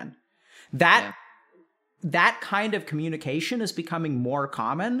seeing you again. That kind of communication is becoming more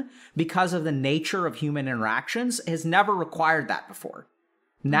common because of the nature of human interactions. Has never required that before.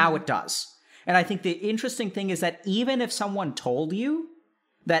 Now it does. And I think the interesting thing is that even if someone told you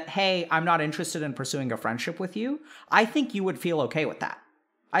that, hey, I'm not interested in pursuing a friendship with you, I think you would feel okay with that.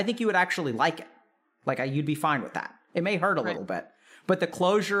 I think you would actually like it. Like, you'd be fine with that. It may hurt a little bit, but the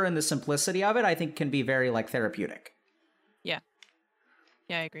closure and the simplicity of it, I think, can be very, like, therapeutic. Yeah,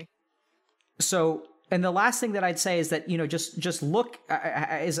 I agree. So, and the last thing that I'd say is that, you know, just look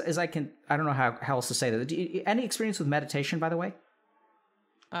as I can. I don't know how else to say that. Any experience with meditation, by the way?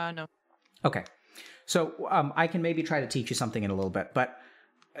 No. Okay. So I can maybe try to teach you something in a little bit, but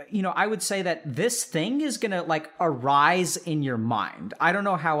I would say that this thing is going to like arise in your mind. I don't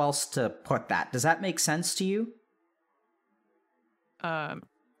know how else to put that. Does that make sense to you?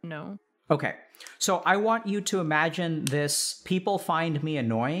 No. Okay. So I want you to imagine this: people find me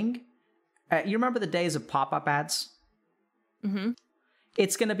annoying. You remember the days of pop-up ads? Mm-hmm.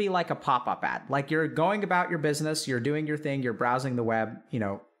 It's going to be like a pop-up ad. Like you're going about your business, you're doing your thing, you're browsing the web,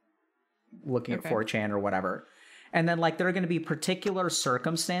 looking at 4chan or whatever. And then like there are going to be particular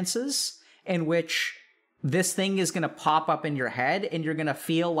circumstances in which this thing is going to pop up in your head and you're going to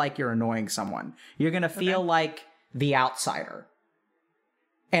feel like you're annoying someone. You're going to feel like the outsider.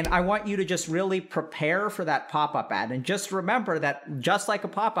 And I want you to just really prepare for that pop-up ad. And just remember that just like a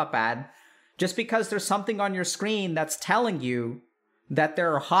pop-up ad, just because there's something on your screen that's telling you that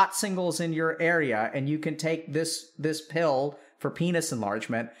there are hot singles in your area and you can take this pill for penis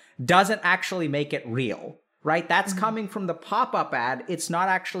enlargement doesn't actually make it real, right? That's coming from the pop-up ad. It's not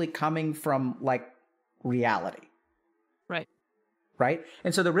actually coming from like reality. Right. Right?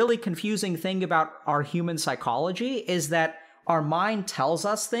 And so the really confusing thing about our human psychology is that our mind tells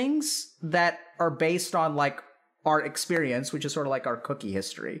us things that are based on like our experience, which is sort of like our cookie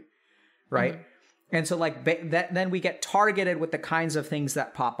history, right? Mm-hmm. And so like then we get targeted with the kinds of things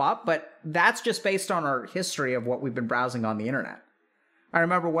that pop up, but that's just based on our history of what we've been browsing on the internet. I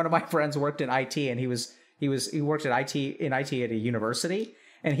remember one of my friends worked in IT, and he worked at IT at a university,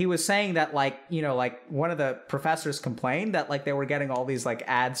 and he was saying that like one of the professors complained that like they were getting all these like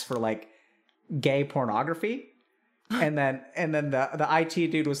ads for like gay pornography. And then the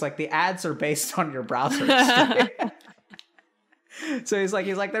IT dude was like, the ads are based on your browser history. So he's like,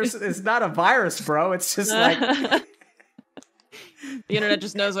 it's not a virus, bro. It's just like the internet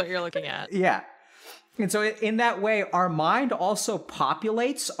just knows what you're looking at. Yeah. And so in that way, our mind also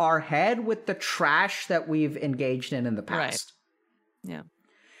populates our head with the trash that we've engaged in the past. Right. Yeah.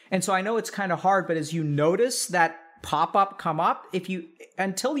 And so I know it's kind of hard, but as you notice that pop-up come up,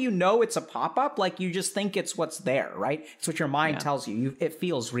 until you know it's a pop-up, like you just think it's what's there, right? It's what your mind tells you. It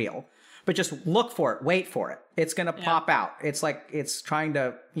feels real. But just look for it, wait for it. It's going to pop out. It's like it's trying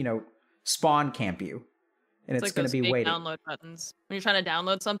to, spawn camp you. And it's going to be waiting. Download buttons. When you're trying to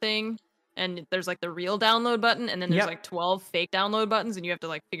download something and there's like the real download button and then there's like 12 fake download buttons and you have to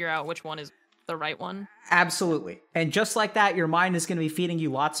like figure out which one is the right one. Absolutely. And just like that, your mind is going to be feeding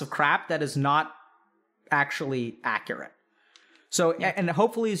you lots of crap that is not actually accurate. So, and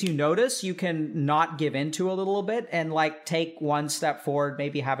hopefully as you notice, you can not give into a little bit and like take one step forward,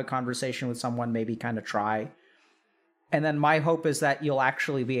 maybe have a conversation with someone, maybe kind of try. And then my hope is that you'll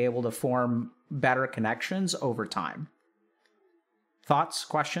actually be able to form better connections over time. Thoughts,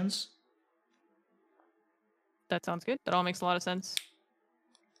 questions? That sounds good. That all makes a lot of sense.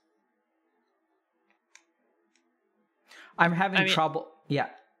 I'm having trouble. Yeah.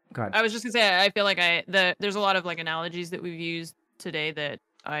 Go ahead. I was just gonna say, I feel like there's a lot of like analogies that we've used today that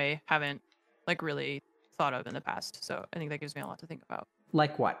I haven't like really thought of in the past. So I think that gives me a lot to think about.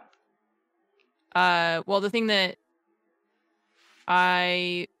 Like what? Well, the thing that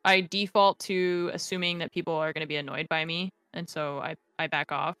I default to assuming that people are going to be annoyed by me, and so I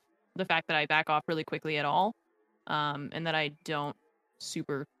back off. The fact that I back off really quickly at all, and that I don't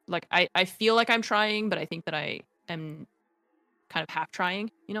super like I feel like I'm trying, but I think that I am kind of half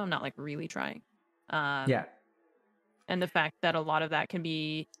trying, I'm not like really trying. Yeah. And the fact that a lot of that can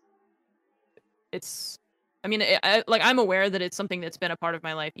be, I'm aware that it's something that's been a part of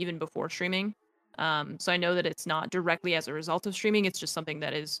my life even before streaming. So I know that it's not directly as a result of streaming. It's just something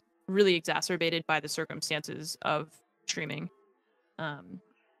that is really exacerbated by the circumstances of streaming.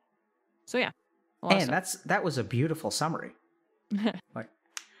 So yeah. And that was a beautiful summary. Like,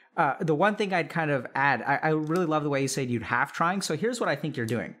 the one thing I'd kind of add, I really love the way you said you'd half trying. So here's what I think you're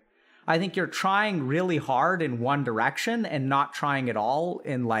doing. I think you're trying really hard in one direction and not trying at all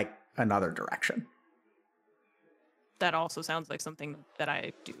in like another direction. That also sounds like something that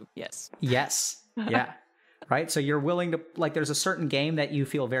I do. Yes. Yes. Yeah. Right. So you're willing to like, there's a certain game that you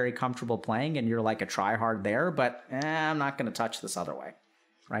feel very comfortable playing and you're like a try hard there, but I'm not going to touch this other way.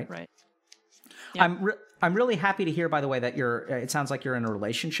 Right. Right. Yeah. I'm really happy to hear, by the way, that it sounds like you're in a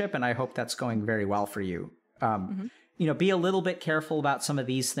relationship, and I hope that's going very well for you. Be a little bit careful about some of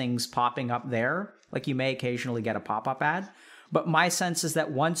these things popping up there. Like you may occasionally get a pop-up ad, but my sense is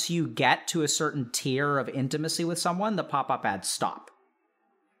that once you get to a certain tier of intimacy with someone, the pop-up ads stop.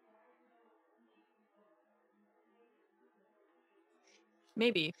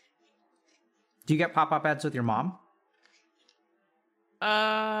 Maybe. Do you get pop-up ads with your mom?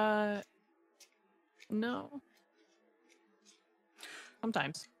 No.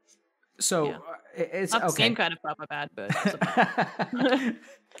 Sometimes. So It's Not the okay. same kind of Papa Bad, but I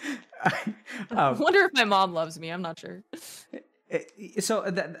Um, wonder if my mom loves me. I'm not sure.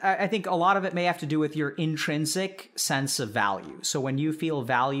 I think a lot of it may have to do with your intrinsic sense of value. So when you feel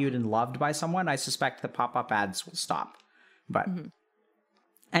valued and loved by someone, I suspect the pop-up ads will stop. But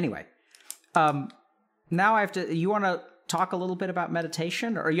anyway, now I have to. You want to talk a little bit about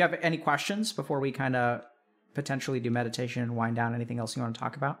meditation, or you have any questions before we kind of potentially do meditation and wind down? Anything else you want to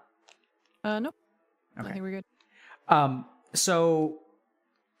talk about? Nope. Okay. I think we're good. So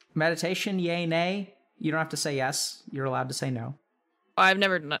meditation, yay, nay? You don't have to say yes. You're allowed to say no. I've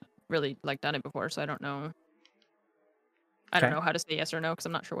never really done it before, so I don't know. I don't know how to say yes or no because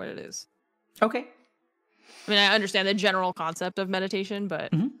I'm not sure what it is. Okay. I mean, I understand the general concept of meditation,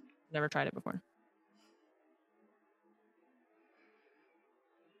 but never tried it before.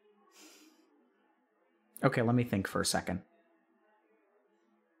 Okay, let me think for a second.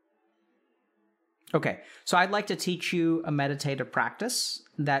 Okay, so I'd like to teach you a meditative practice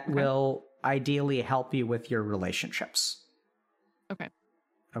that will ideally help you with your relationships. Okay.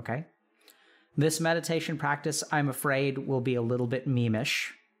 Okay. This meditation practice, I'm afraid, will be a little bit memeish.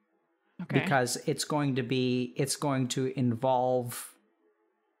 Okay. Because it's going to involve,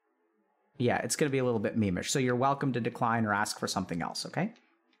 it's going to be a little bit memeish. So you're welcome to decline or ask for something else, okay?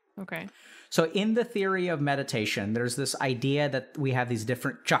 Okay. So in the theory of meditation, there's this idea that we have these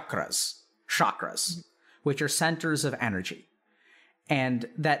different chakras, which are centers of energy. And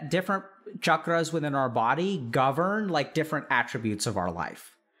that different chakras within our body govern different attributes of our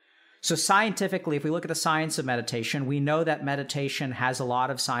life. So scientifically, if we look at the science of meditation, we know that meditation has a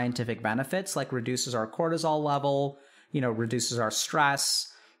lot of scientific benefits, like reduces our cortisol level, reduces our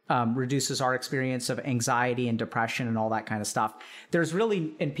stress, reduces our experience of anxiety and depression and all that kind of stuff. There's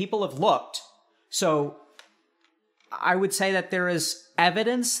really, and people have looked, so I would say that there is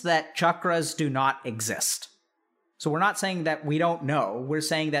evidence that chakras do not exist. So we're not saying that we don't know. We're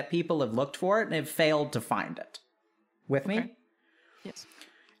saying that people have looked for it and have failed to find it. With me? Yes.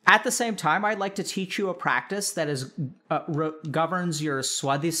 At the same time, I'd like to teach you a practice that governs your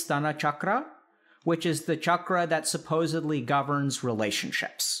Swadhisthana chakra, which is the chakra that supposedly governs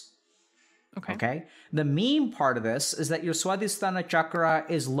relationships. Okay? The meme part of this is that your Swadhisthana chakra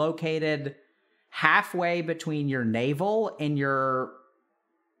is located halfway between your navel and your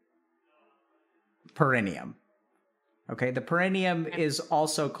perineum. Okay? The perineum is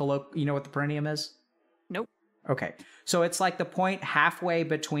also you know what the perineum is? Nope. Okay. So it's like the point halfway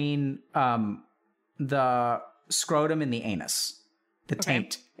between the scrotum and the anus. The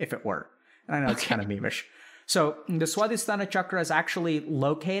taint, if it were. And I know it's kind of memeish. So the Swadhisthana chakra is actually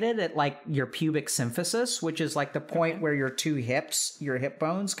located at your pubic symphysis, which is the point where your two hips, your hip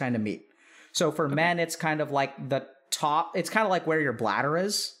bones kind of meet. So for men, it's kind of like the top, it's kind of like where your bladder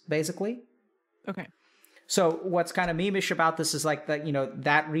is, basically. Okay. So what's kind of memeish about this is that,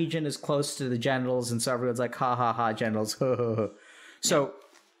 that region is close to the genitals, and so everyone's like, ha ha ha, genitals. So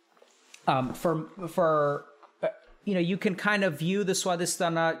for you can kind of view the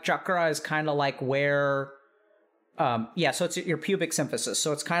Swadhisthana chakra as kind of like where, so it's your pubic symphysis.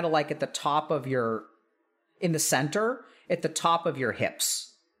 So it's kind of like at the top of in the center, at the top of your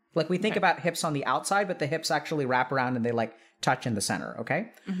hips. Like we think about hips on the outside, but the hips actually wrap around and they touch in the center, okay?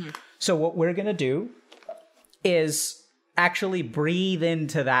 Mm-hmm. So what we're going to do is actually breathe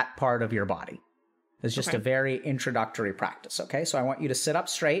into that part of your body. It's just a very introductory practice, okay? So I want you to sit up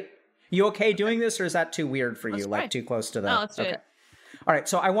straight. You okay doing this, or is that too weird for you, too close to the... No, let's do it. All right,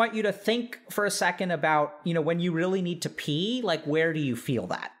 so I want you to think for a second about, when you really need to pee, where do you feel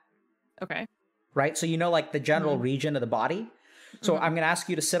that? Okay. Right? So the general region of the body. So I'm going to ask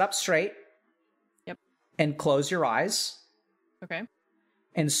you to sit up straight. Yep. And close your eyes. Okay.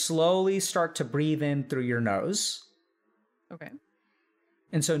 And slowly start to breathe in through your nose. Okay.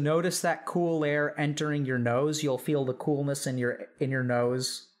 And so notice that cool air entering your nose. You'll feel the coolness in your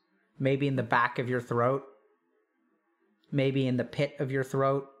nose, maybe in the back of your throat, maybe in the pit of your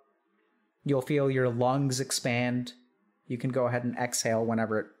throat. You'll feel your lungs expand. You can go ahead and exhale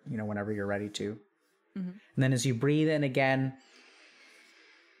whenever you're ready to. Mm-hmm. And then as you breathe in again,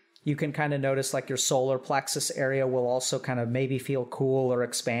 you can kind of notice your solar plexus area will also kind of maybe feel cool or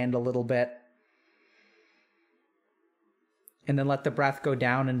expand a little bit. And then let the breath go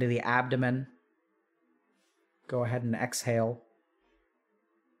down into the abdomen. Go ahead and exhale.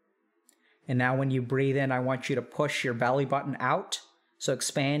 And now when you breathe in, I want you to push your belly button out. So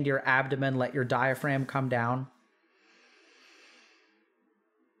expand your abdomen, let your diaphragm come down.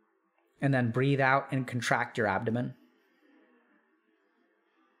 And then breathe out and contract your abdomen.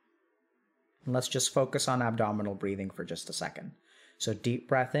 And let's just focus on abdominal breathing for just a second. So deep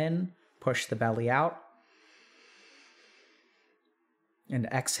breath in, Push the belly out. And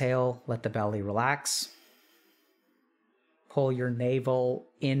exhale, let the belly relax. Pull your navel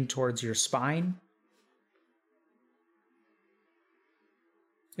in towards your spine.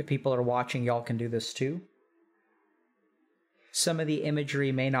 If people are watching, y'all can do this too. Some of the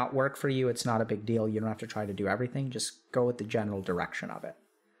imagery may not work for you. It's not a big deal. You don't have to try to do everything. Just go with the general direction of it.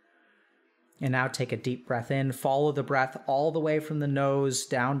 And now take a deep breath in. Follow the breath all the way from the nose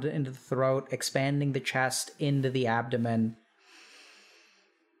down into the throat, expanding the chest into the abdomen.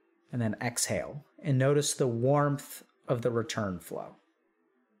 And then exhale. And notice the warmth of the return flow.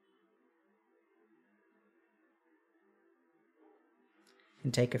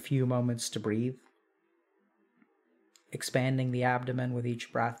 And take a few moments to breathe. Expanding the abdomen with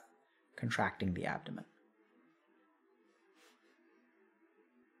each breath, contracting the abdomen.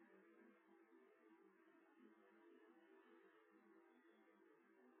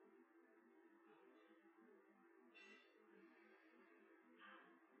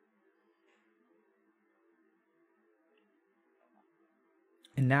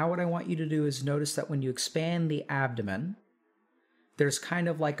 And now what I want you to do is notice that when you expand the abdomen, there's kind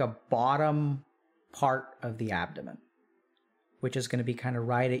of like a bottom part of the abdomen, which is going to be kind of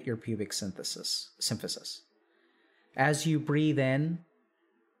right at your pubic symphysis. As you breathe in,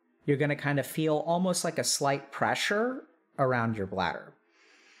 you're going to kind of feel almost like a slight pressure around your bladder.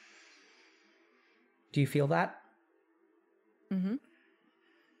 Do you feel that? Mm-hmm.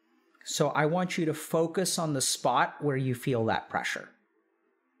 So I want you to focus on the spot where you feel that pressure.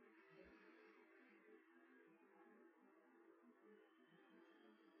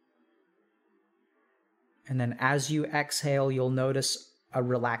 And then as you exhale, you'll notice a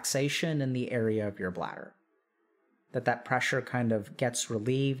relaxation in the area of your bladder. That pressure kind of gets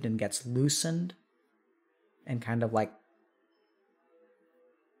relieved and gets loosened and kind of like,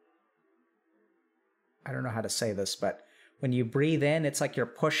 I don't know how to say this, but when you breathe in, it's like you're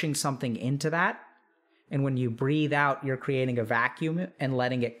pushing something into that. And when you breathe out, you're creating a vacuum and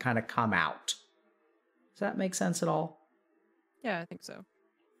letting it kind of come out. Does that make sense at all? Yeah, I think so.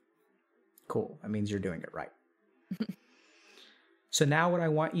 Cool. That means you're doing it right. So now what I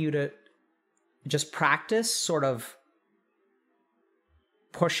want you to just practice sort of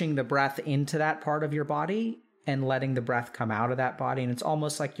pushing the breath into that part of your body and letting the breath come out of that body. And it's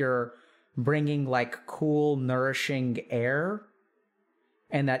almost like you're bringing like cool, nourishing air,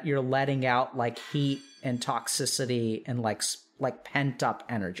 and that you're letting out like heat and toxicity and like pent up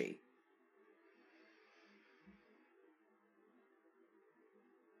energy.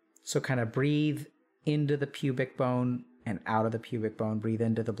 So kind of breathe into the pubic bone and out of the pubic bone. Breathe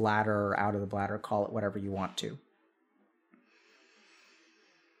into the bladder or out of the bladder. Call it whatever you want to.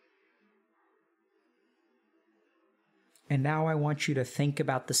 And now I want you to think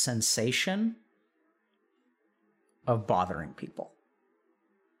about the sensation of bothering people.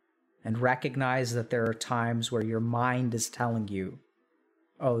 And recognize that there are times where your mind is telling you,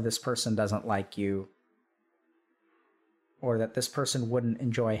 oh, this person doesn't like you, or that this person wouldn't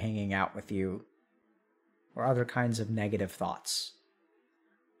enjoy hanging out with you, or other kinds of negative thoughts.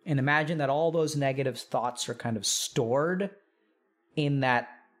 And imagine that all those negative thoughts are kind of stored in that,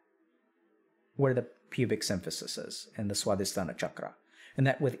 where the pubic symphysis is, in the Swadhisthana chakra. And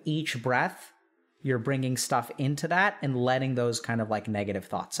that with each breath, you're bringing stuff into that and letting those kind of like negative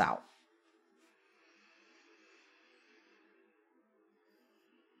thoughts out.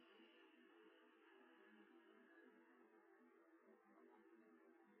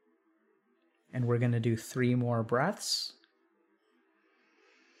 And we're going to do 3 more breaths.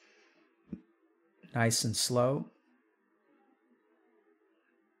 Nice and slow.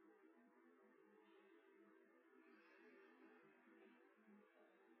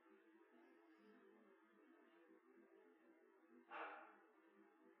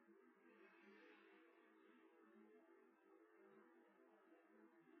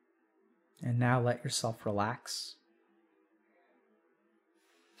 And now let yourself relax.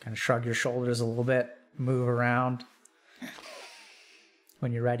 Kind of shrug your shoulders a little bit, move around.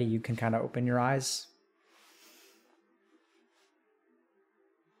 When you're ready, you can kind of open your eyes.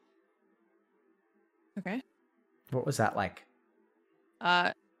 Okay. What was that like?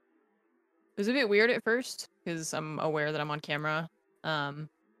 It was a bit weird at first because I'm aware that I'm on camera.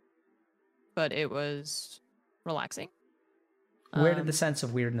 But it was relaxing. Where did the sense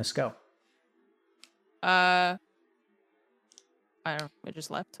of weirdness go? I don't know. It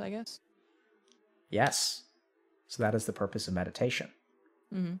just left, I guess. Yes. So that is the purpose of meditation.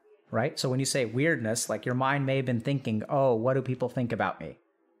 Mm-hmm. Right? So when you say weirdness, like your mind may have been thinking, oh, what do people think about me?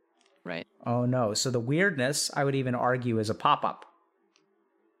 Right. Oh, no. So the weirdness, I would even argue, is a pop-up.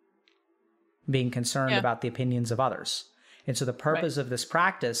 being concerned about the opinions of others. And so the purpose of this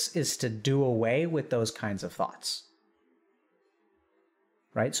practice is to do away with those kinds of thoughts.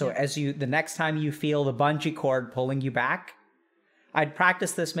 Right? So the next time you feel the bungee cord pulling you back, I'd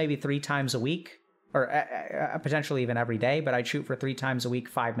practice this maybe 3 times a week, or potentially even every day, but I'd shoot for 3 times a week,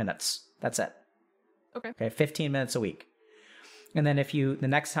 5 minutes. That's it. Okay, 15 minutes a week. And then the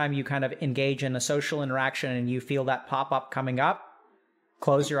next time you kind of engage in a social interaction and you feel that pop-up coming up,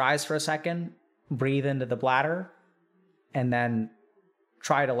 close your eyes for a second, breathe into the bladder, and then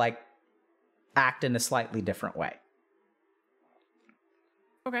try to like act in a slightly different way.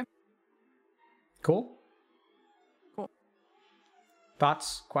 Okay. Cool? Cool.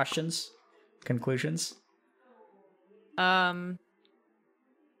 Thoughts, questions, conclusions?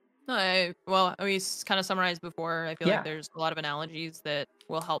 No, we kind of summarized before. I feel like there's a lot of analogies that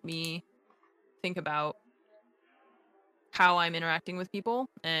will help me think about how I'm interacting with people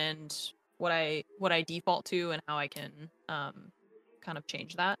and what I default to and how I can kind of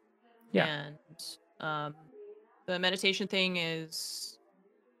change that. Yeah. And the meditation thing is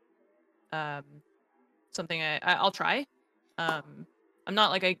something I'll try. I'm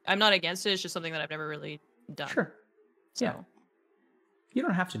not against it. It's just something that I've never really done. Sure. So. Yeah. You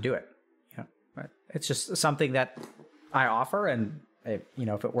don't have to do it. But it's just something that I offer, and if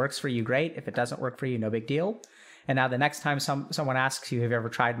it works for you, great. If it doesn't work for you, no big deal. And now the next time someone asks you, have you ever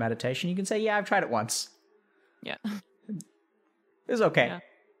tried meditation? You can say, yeah, I've tried it once. Yeah. It's okay.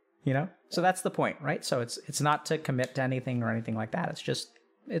 Yeah. So that's the point, right? So it's not to commit to anything or anything like that. It's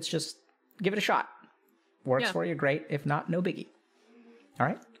just give it a shot. Works for you, great. If not, no biggie. All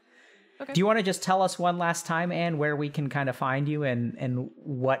right. Okay. Do you want to just tell us one last time, Anne, where we can kind of find you and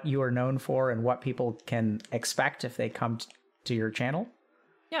what you are known for and what people can expect if they come to your channel?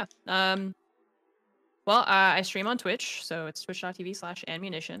 Yeah. Well, I stream on Twitch, so it's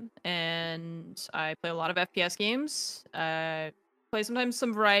twitch.tv/AnneMunition, and I play a lot of FPS games. Play sometimes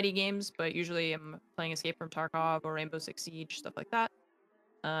some variety games, but usually I'm playing Escape from Tarkov or Rainbow Six Siege, stuff like that.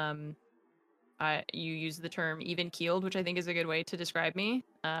 You use the term even-keeled, which I think is a good way to describe me.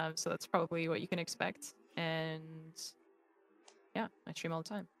 So that's probably what you can expect. And yeah, I stream all the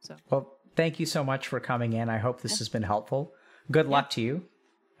time. So well, thank you so much for coming in. I hope this has been helpful. Good luck to you.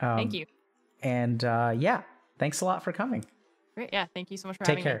 Thank you. And thanks a lot for coming. Great. Yeah, thank you so much for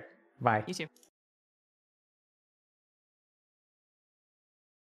having me. Take care. Bye. You too.